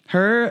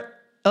her,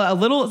 a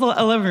little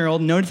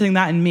 11-year-old noticing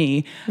that in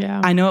me,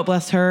 I know it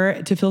blessed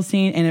her to feel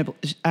seen, and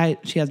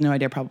she has no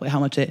idea probably how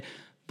much it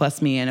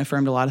blessed me and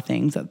affirmed a lot of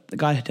things that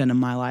God had done in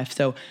my life.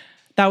 So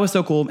that was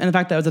so cool. And the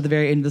fact that it was at the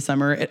very end of the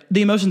summer,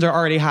 the emotions are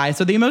already high.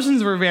 So the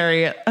emotions were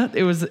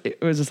it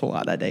was just a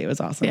lot that day. It was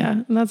awesome.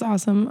 Yeah, that's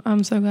awesome.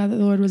 I'm so glad that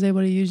the Lord was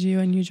able to use you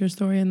and use your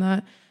story in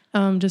that,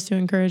 just to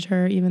encourage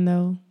her, even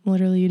though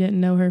literally you didn't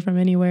know her from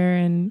anywhere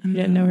and you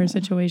didn't know her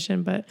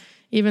situation, but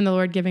even the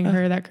Lord giving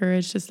her that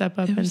courage to step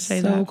up and say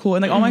that. So cool.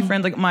 And like all my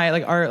friends,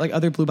 like our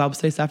other Blue Bible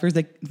Study staffers,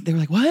 like they were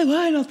like, what?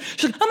 And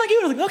she's like, I'm like you.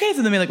 And I was like, okay.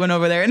 So then we like went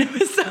over there, and it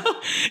was so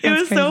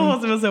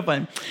awesome. It was so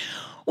fun.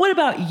 What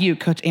about you,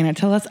 Coach Anna?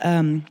 Tell us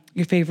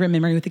your favorite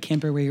memory with the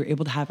camper where you were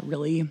able to have a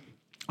really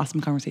awesome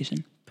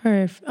conversation.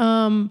 This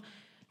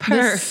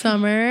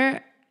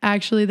summer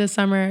at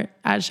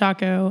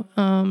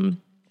Shaco,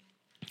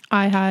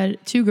 I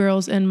had two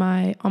girls on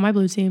my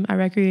blue team at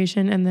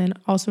recreation, and then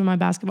also my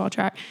basketball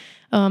track.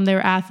 They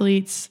were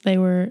athletes. They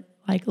were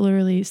like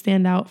literally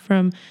stand out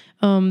from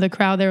the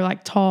crowd. They were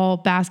like tall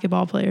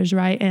basketball players,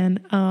 right?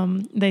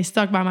 And they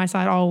stuck by my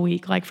side all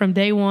week, like from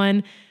day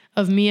one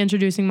of me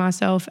introducing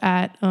myself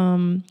at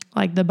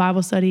like the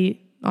Bible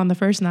study on the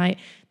first night.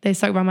 They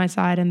stuck by my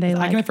side, and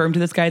I can affirm to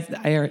this, guys.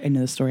 I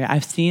know the story.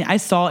 I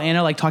saw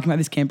Anna like talking about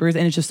these campers,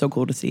 and it's just so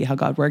cool to see how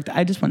God worked.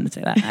 I just wanted to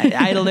say that.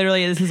 I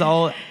literally, this is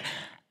all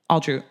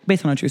true,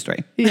 based on a true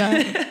story.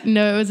 Yeah,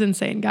 no, it was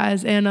insane,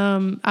 guys. And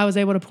I was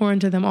able to pour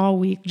into them all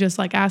week, just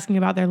like asking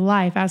about their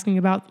life, asking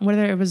about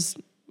whether it was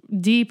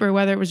deep or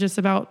whether it was just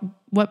about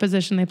what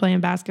position they play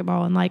in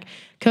basketball, and like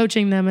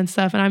coaching them and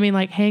stuff. And I mean,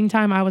 like hang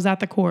time, I was at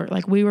the court.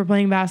 Like we were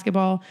playing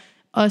basketball,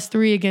 us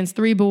three against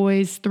three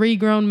boys, three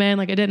grown men.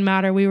 Like it didn't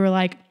matter. We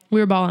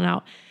were balling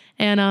out.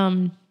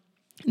 And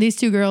these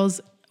two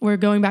girls were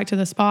going back to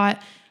the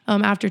spot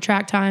after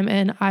track time,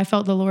 and I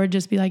felt the Lord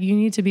just be like, you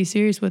need to be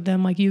serious with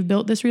them. Like you've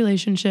built this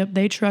relationship.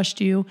 They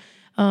trust you.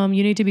 You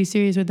need to be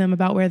serious with them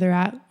about where they're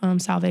at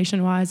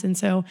salvation wise. And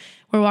so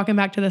we're walking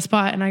back to the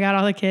spot, and I got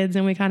all the kids,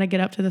 and we kind of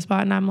get up to the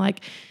spot, and I'm like,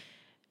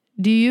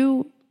 do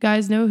you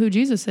guys know who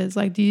Jesus is?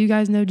 Like, do you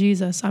guys know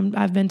Jesus?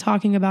 I've been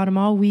talking about him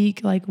all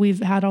week. Like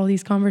we've had all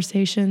these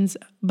conversations,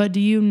 but do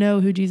you know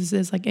who Jesus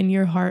is, like in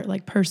your heart,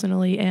 like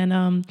personally?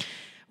 And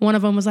one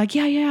of them was like,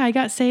 yeah, I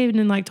got saved,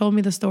 and like told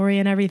me the story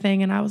and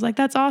everything. And I was like,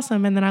 that's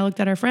awesome. And then I looked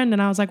at her friend,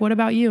 and I was like, what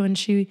about you? And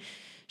she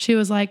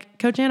was like,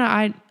 Coach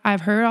Anna,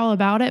 I've heard all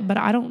about it, but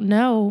I don't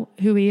know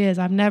who he is.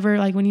 I've never,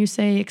 like when you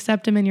say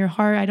accept him in your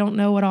heart, I don't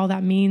know what all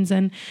that means.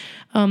 And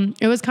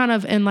it was kind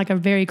of in like a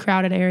very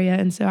crowded area.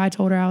 And so I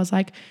told her, I was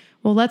like,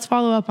 well, let's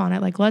follow up on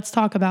it. Like, let's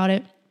talk about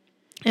it.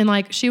 And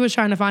like, she was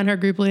trying to find her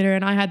group leader,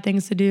 and I had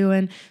things to do.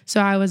 And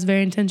so I was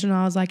very intentional.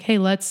 I was like, hey,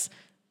 let's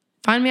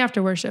find me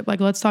after worship.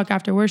 Like, let's talk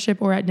after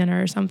worship or at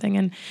dinner or something.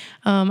 And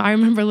I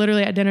remember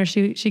literally at dinner,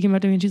 she came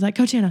up to me and she's like,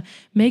 Coach Anna,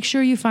 make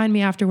sure you find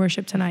me after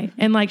worship tonight.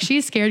 And like,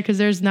 she's scared because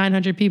there's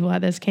 900 people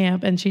at this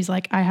camp. And she's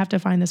like, I have to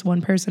find this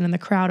one person in the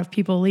crowd of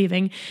people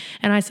leaving.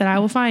 And I said, I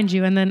will find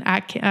you. And then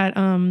at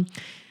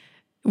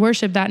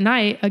worship that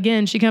night,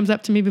 again, she comes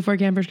up to me before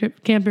camper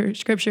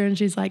scripture, and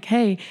she's like,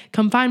 hey,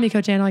 come find me,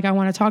 Coach Anna. Like, I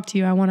want to talk to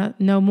you. I want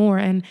to know more.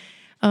 And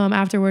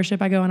after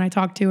worship, I go and I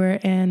talk to her,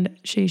 and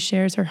she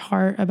shares her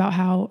heart about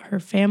how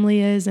her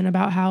family is and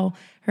about how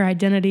her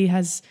identity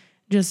has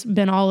just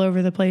been all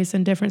over the place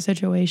in different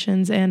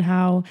situations, and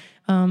how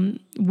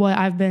what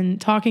I've been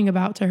talking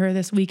about to her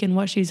this week and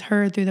what she's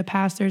heard through the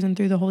pastors and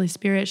through the Holy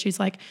Spirit.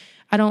 She's like,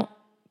 I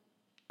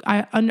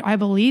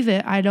believe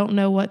it. I don't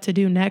know what to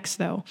do next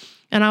though.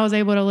 And I was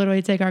able to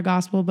literally take our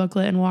gospel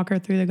booklet and walk her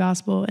through the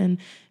gospel and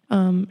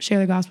share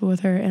the gospel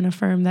with her and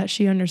affirm that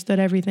she understood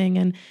everything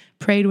and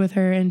prayed with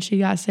her and she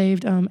got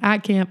saved at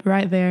camp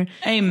right there.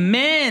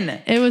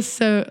 Amen. It was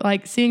so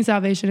like seeing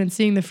salvation and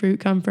seeing the fruit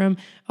come from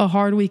a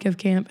hard week of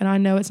camp. And I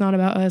know it's not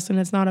about us and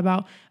it's not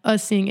about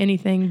us seeing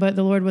anything, but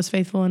the Lord was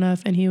faithful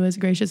enough and he was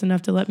gracious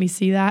enough to let me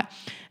see that.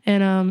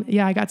 And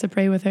I got to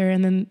pray with her.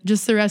 And then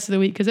just the rest of the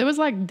week, because it was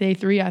like day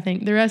 3, I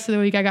think. The rest of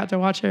the week, I got to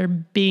watch her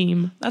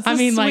beam. That's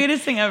the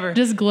sweetest thing ever.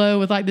 Just glow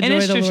with like the joy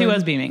of the Lord. She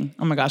was beaming.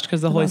 Oh my gosh,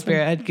 because the Holy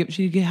Spirit,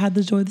 she had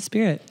the joy of the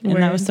Spirit. And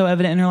Word. that was so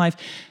evident in her life.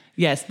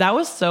 Yes, that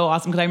was so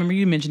awesome because I remember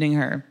you mentioning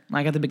her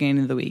like at the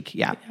beginning of the week.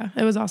 Yeah,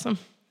 it was awesome.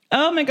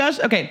 Oh my gosh.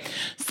 Okay,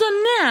 so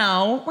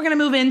now we're going to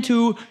move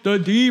into the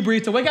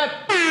debrief. So wake up.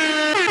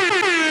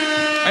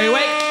 Are you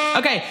awake?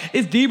 Okay,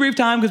 it's debrief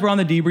time because we're on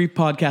the debrief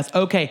podcast.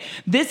 Okay,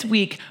 this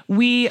week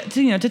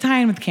to tie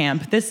in with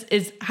camp. This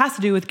has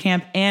to do with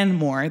camp and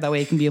more. That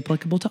way it can be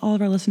applicable to all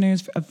of our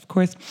listeners, of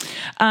course.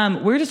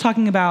 We're just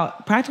talking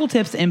about practical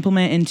tips to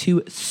implement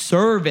into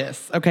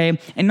service, okay?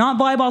 And not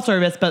volleyball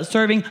service, but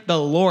serving the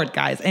Lord,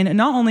 guys. And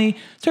not only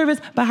service,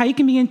 but how you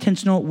can be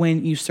intentional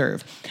when you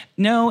serve.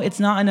 No, it's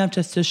not enough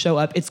just to show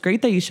up. It's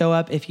great that you show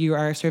up if you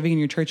are serving in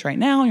your church right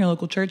now, in your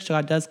local church.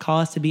 God does call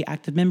us to be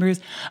active members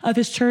of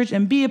his church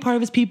and be a part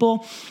of his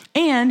people.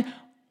 And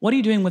what are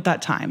you doing with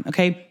that time?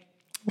 Okay.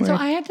 Word. So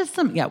I have just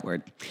some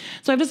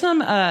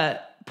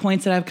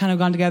points that I've kind of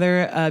gone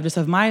together just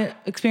of my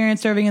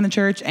experience serving in the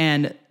church.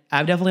 And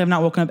I definitely have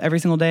not woken up every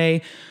single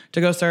day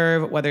to go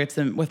serve, whether it's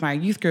with my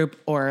youth group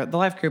or the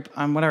life group,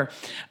 whatever,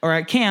 or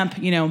at camp,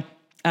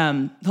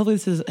 hopefully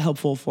this is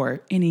helpful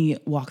for any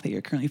walk that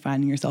you're currently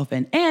finding yourself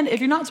in. And if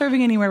you're not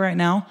serving anywhere right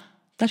now,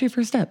 that's your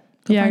first step.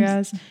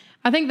 Guys.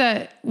 I think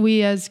that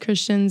we as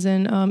Christians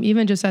and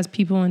even just as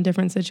people in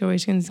different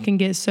situations can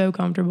get so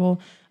comfortable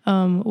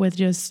with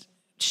just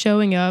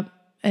showing up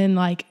and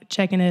like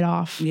checking it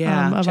off of checking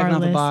our off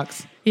list. The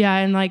box. Yeah,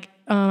 and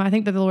I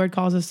think that the Lord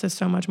calls us to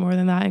so much more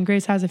than that. And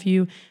Grace has a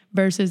few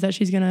verses that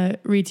she's going to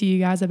read to you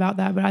guys about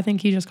that, but I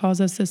think he just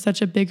calls us to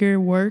such a bigger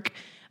work.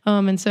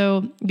 And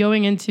so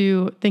going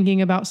into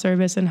thinking about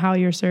service and how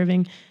you're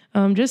serving,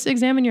 just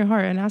examine your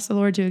heart and ask the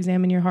Lord to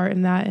examine your heart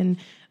in that and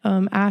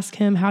ask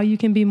him how you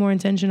can be more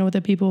intentional with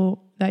the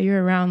people that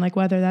you're around, like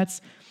whether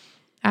that's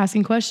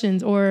asking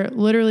questions or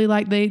literally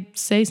like they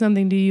say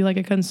something to you, like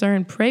a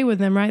concern, pray with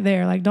them right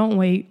there. Like don't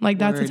wait. Like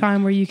that's a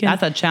time where you can.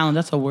 That's a challenge.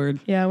 That's a word.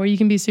 Yeah, where you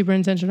can be super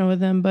intentional with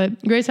them. But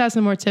Grace has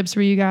some more tips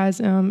for you guys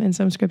and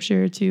some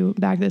scripture to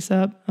back this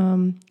up.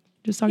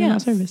 Just talking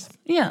about service.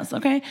 Yes.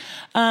 Okay.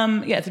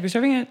 If you're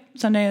serving it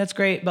Sunday, that's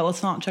great, but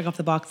let's not check off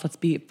the box. Let's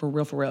be for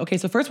real. Okay.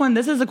 So first one,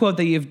 this is a quote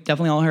that you've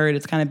definitely all heard.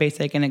 It's kind of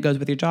basic and it goes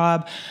with your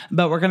job,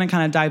 but we're going to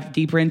kind of dive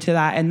deeper into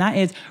that. And that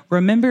is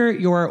remember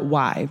your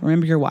why.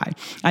 Remember your why.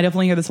 I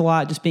definitely hear this a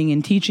lot just being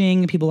in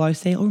teaching. People always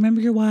say, oh,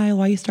 remember your why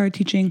you started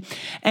teaching.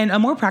 And a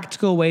more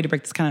practical way to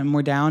break this kind of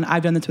more down,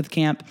 I've done this with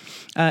camp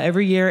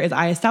every year, is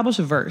I establish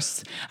a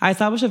verse.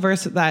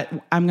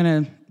 That I'm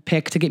going to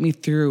pick to get me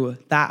through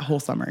that whole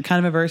summer.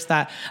 Kind of a verse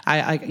that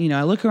I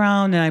look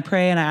around and I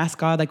pray and I ask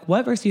God, like,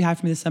 what verse do you have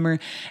for me this summer?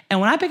 And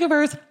when I pick a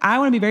verse, I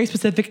want to be very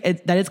specific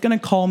that it's going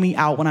to call me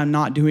out when I'm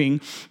not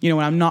doing, when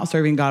I'm not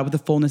serving God with the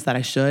fullness that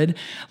I should.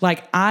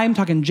 Like I'm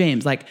talking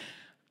James, like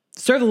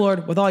serve the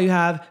Lord with all you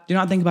have. Do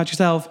not think about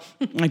yourself.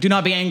 Like do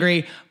not be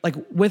angry, like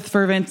with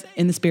fervent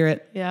in the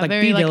spirit. Yeah, like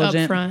very be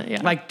diligent. upfront.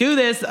 Yeah. Like do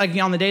this like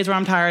on the days where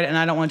I'm tired and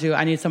I don't want to,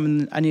 I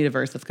need a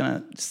verse that's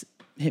going to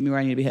hit me where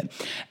I need to be hit.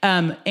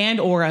 And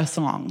or a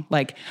song.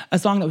 Like a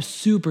song that was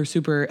super,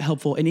 super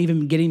helpful and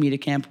even getting me to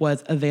camp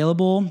was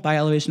Available by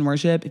Elevation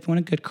Worship. If you want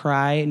a good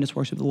cry and just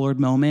worship the Lord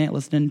moment,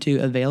 listening to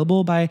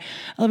Available by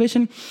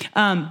Elevation.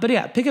 But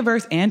yeah, pick a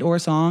verse and or a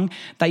song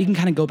that you can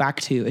kind of go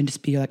back to and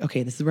just be like,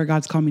 okay, this is where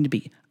God's called me to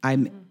be. I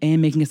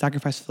am making a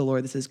sacrifice for the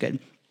Lord. This is good.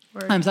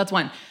 So that's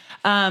one.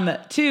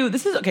 2,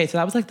 this is, okay, so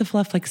that was like the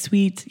fluff, like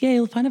sweet,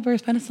 yay, find a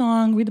verse, find a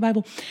song, read the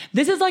Bible.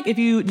 This is like if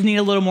you need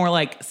a little more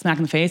like smack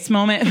in the face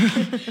moment.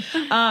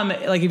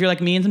 Like if you're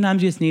like me and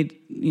sometimes you just need,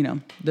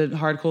 the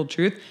hard, cold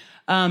truth.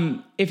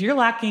 If you're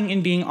lacking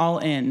in being all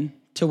in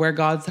to where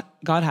God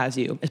has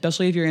you,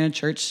 especially if you're in a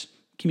church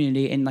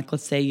community and like,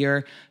 let's say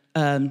you're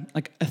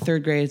like a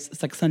third grade,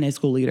 it's like Sunday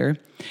school leader.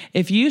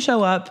 If you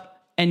show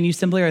up and you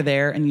simply are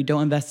there and you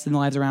don't invest in the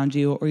lives around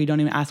you or you don't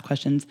even ask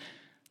questions,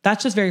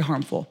 that's just very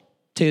harmful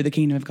to the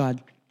kingdom of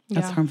God.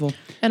 That's harmful.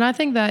 And I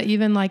think that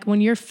even like when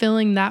you're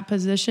filling that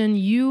position,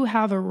 you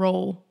have a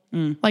role.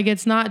 Like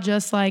it's not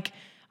just like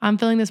I'm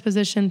filling this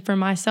position for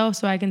myself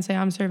so I can say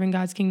I'm serving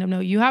God's kingdom. No,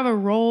 you have a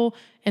role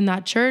in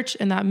that church,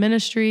 in that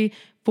ministry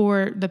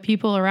for the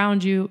people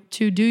around you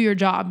to do your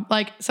job.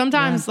 Like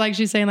sometimes, like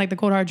she's saying, like the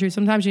cold hard truth,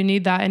 sometimes you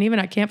need that. And even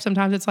at camp,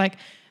 sometimes it's like,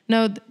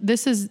 no,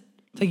 this is,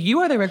 like you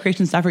are the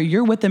recreation staffer.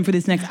 You're with them for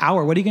this next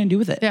hour. What are you going to do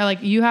with it? Yeah,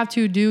 like you have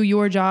to do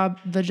your job,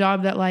 the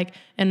job that like,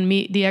 and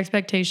meet the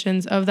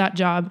expectations of that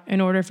job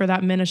in order for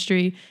that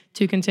ministry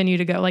to continue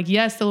to go. Like,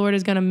 yes, the Lord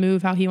is going to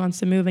move how he wants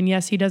to move. And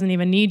yes, he doesn't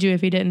even need you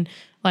if he didn't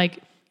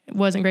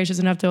wasn't gracious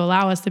enough to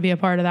allow us to be a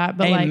part of that.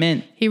 But Amen.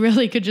 like he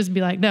really could just be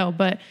like, no,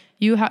 but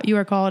you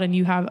are called and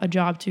you have a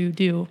job to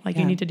do. Like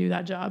you need to do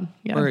that job.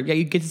 Yeah. Or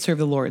you get to serve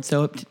the Lord.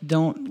 So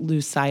don't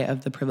lose sight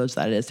of the privilege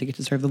that it is to get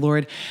to serve the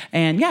Lord.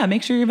 And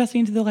make sure you're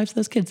investing into the lives of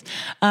those kids.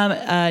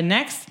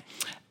 Next,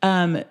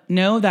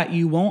 know that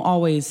you won't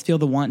always feel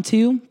the want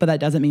to, but that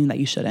doesn't mean that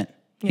you shouldn't.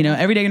 You know,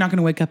 every day you're not going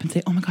to wake up and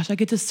say, oh my gosh, I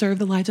get to serve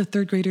the lives of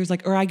third graders.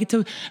 Like, or I get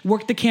to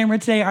work the camera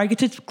today, or I get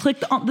to click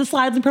the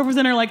slides in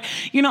ProPresenter. Like,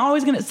 you're not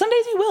always going to, some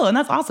days you will, and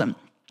that's awesome.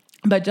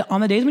 But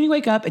on the days when you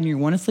wake up and you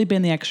want to sleep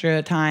in the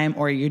extra time,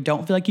 or you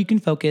don't feel like you can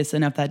focus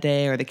enough that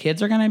day, or the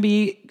kids are going to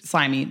be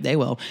slimy, they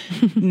will,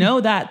 know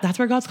that that's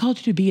where God's called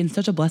you to be, and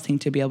such a blessing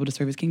to be able to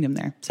serve his kingdom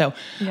there. So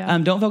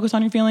don't focus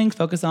on your feelings,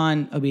 focus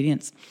on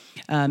obedience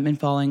and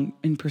following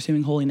and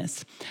pursuing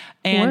holiness.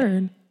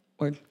 And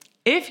Word.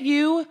 If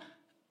you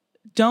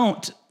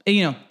don't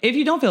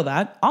feel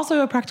that, also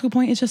a practical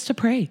point is just to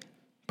pray.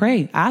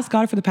 Pray, ask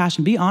God for the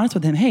passion, be honest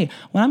with him. Hey,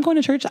 when I'm going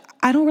to church,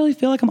 I don't really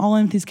feel like I'm all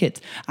in with these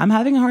kids. I'm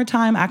having a hard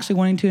time actually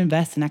wanting to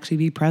invest and actually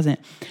be present.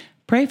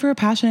 Pray for a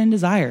passion and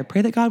desire.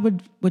 Pray that God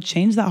would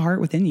change that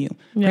heart within you.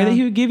 Pray that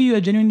he would give you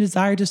a genuine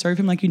desire to serve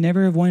him like you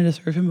never have wanted to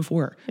serve him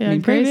before. Yeah,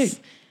 pray big.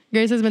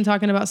 Grace has been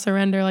talking about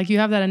surrender. Like you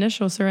have that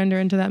initial surrender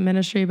into that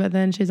ministry, but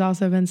then she's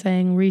also been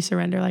saying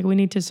resurrender. Like we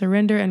need to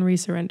surrender and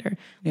resurrender.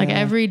 Like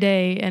every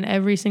day and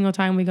every single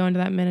time we go into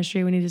that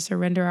ministry, we need to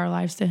surrender our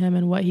lives to him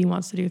and what he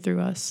wants to do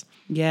through us.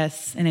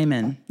 Yes. And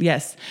amen.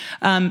 Yes.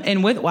 And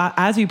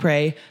as you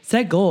pray,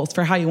 set goals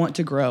for how you want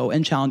to grow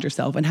and challenge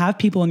yourself, and have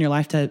people in your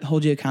life to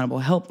hold you accountable.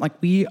 Help.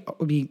 Like we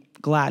would be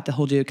glad to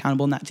hold you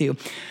accountable in that too.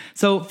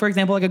 So for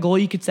example, like a goal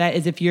you could set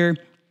is if you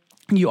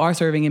are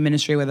serving in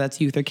ministry, whether that's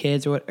youth or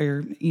kids or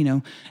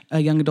a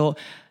young adult,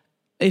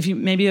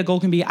 maybe a goal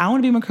can be, I want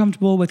to be more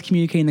comfortable with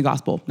communicating the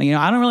gospel.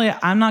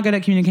 I'm not good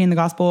at communicating the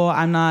gospel.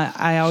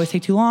 I always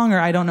take too long, or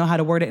I don't know how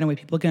to word it in a way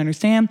people can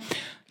understand.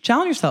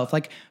 Challenge yourself,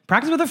 like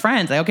practice with a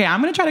friend. Like, okay,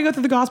 I'm going to try to go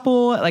through the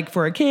gospel, like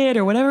for a kid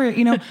or whatever,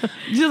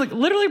 just like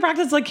literally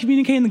practice like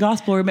communicating the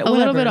gospel or whatever. A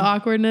little bit of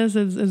awkwardness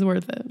is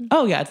worth it.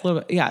 Oh yeah.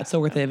 It's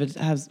so worth it. If it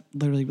has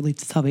literally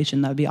leads to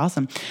salvation, that would be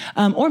awesome.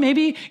 Or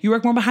maybe you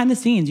work more behind the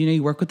scenes,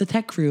 you work with the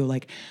tech crew,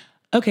 like,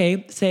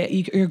 okay,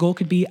 say your goal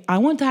could be, I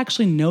want to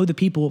actually know the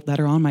people that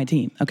are on my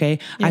team. Okay.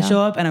 Yeah. I show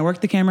up and I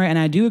work the camera and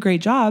I do a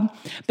great job,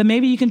 but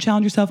maybe you can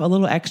challenge yourself a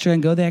little extra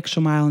and go the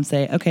extra mile and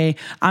say, okay,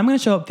 I'm going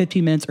to show up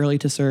 15 minutes early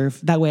to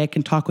serve. That way I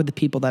can talk with the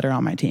people that are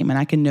on my team and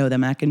I can know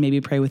them and I can maybe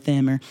pray with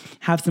them or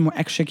have some more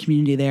extra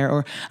community there.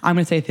 Or I'm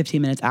going to say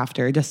 15 minutes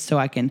after, just so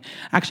I can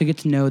actually get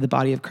to know the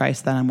body of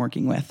Christ that I'm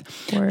working with.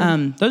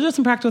 Those are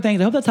some practical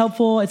things. I hope that's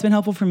helpful. It's been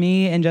helpful for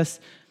me in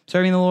just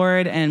serving the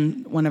Lord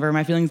and whenever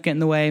my feelings get in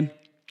the way.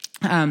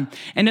 And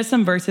just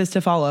some verses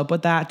to follow up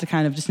with that, to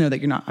kind of just know that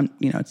you're not,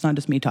 it's not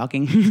just me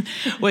talking,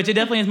 which it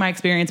definitely is my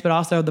experience, but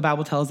also the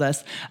Bible tells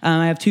us,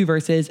 I have two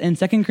verses in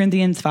 2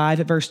 Corinthians 5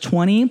 at verse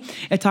 20,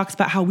 it talks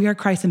about how we are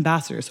Christ's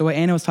ambassadors. So what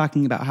Anna was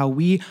talking about, how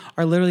we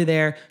are literally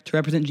there to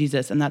represent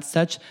Jesus. And that's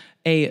such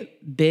a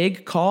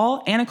big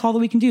call and a call that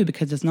we can do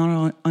because it's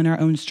not on our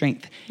own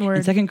strength.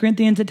 In 2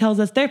 Corinthians, it tells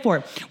us,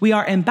 therefore, we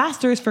are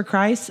ambassadors for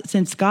Christ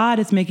since God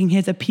is making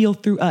his appeal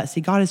through us.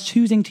 See, God is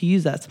choosing to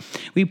use us.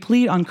 We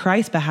plead on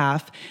Christ's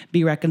behalf,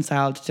 be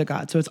reconciled to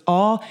God. So it's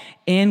all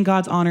in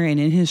God's honor and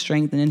in his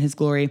strength and in his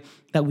glory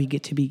that we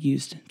get to be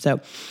used.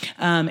 So,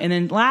 and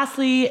then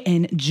lastly,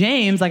 in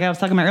James, like I was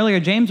talking about earlier,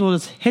 James will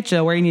just hit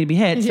you where you need to be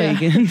hit so you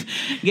can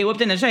get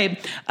whipped into shape.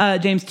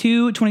 James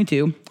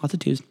 2:22, lots of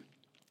twos.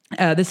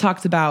 This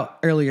talks about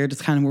earlier,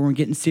 just kind of when we're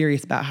getting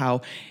serious about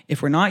how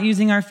if we're not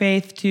using our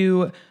faith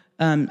to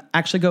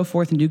actually go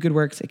forth and do good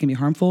works, it can be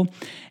harmful.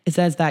 It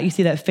says that you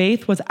see that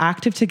faith was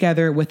active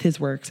together with his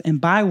works,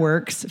 and by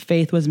works,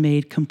 faith was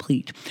made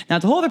complete. Now,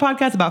 it's a whole other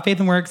podcast about faith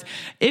and works.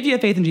 If you have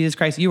faith in Jesus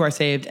Christ, you are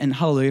saved, and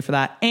hallelujah for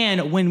that.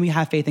 And when we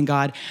have faith in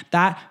God,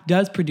 that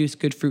does produce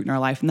good fruit in our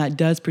life, and that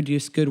does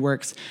produce good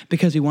works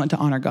because we want to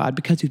honor God,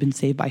 because we've been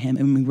saved by him,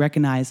 and we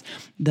recognize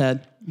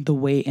the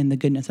weight and the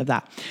goodness of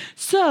that.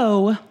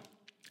 So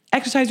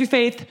exercise your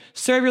faith,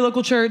 serve your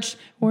local church,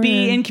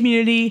 be in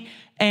community,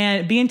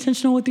 and be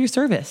intentional with your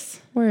service.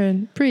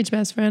 Word. Preach,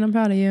 best friend. I'm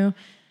proud of you.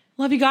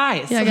 Love you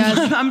guys. Yeah,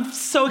 guys. I'm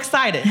so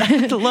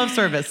excited to love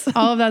service.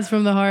 All of that's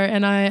from the heart.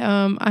 And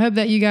I hope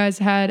that you guys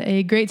had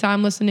a great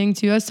time listening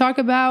to us talk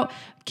about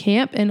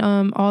camp and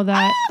all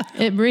that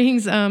it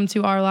brings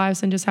to our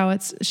lives, and just how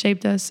it's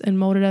shaped us and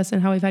molded us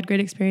and how we've had great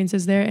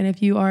experiences there. And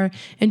if you are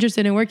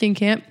interested in working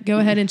camp, go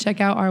ahead and check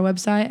out our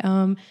website,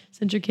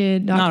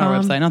 CentriKid.com. Not our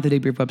website, not the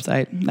Debrief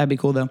website. That'd be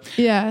cool though.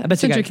 Yeah,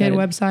 CentriKid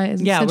website.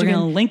 We're going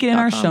to link it in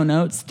our show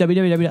notes,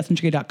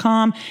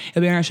 www.centrikid.com.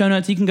 It'll be in our show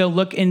notes. You can go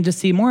look and just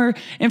see more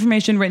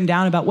information written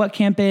down about what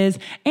camp is,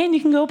 and you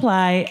can go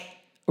apply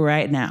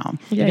right now.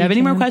 If you have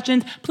any more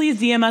questions, please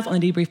DM us on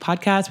the Debrief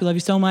podcast. We love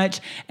you so much.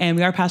 And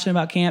we are passionate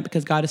about camp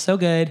because God is so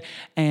good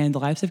and the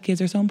lives of kids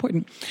are so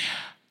important.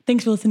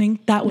 Thanks for listening.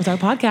 That was our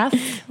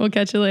podcast. We'll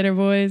catch you later,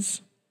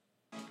 boys.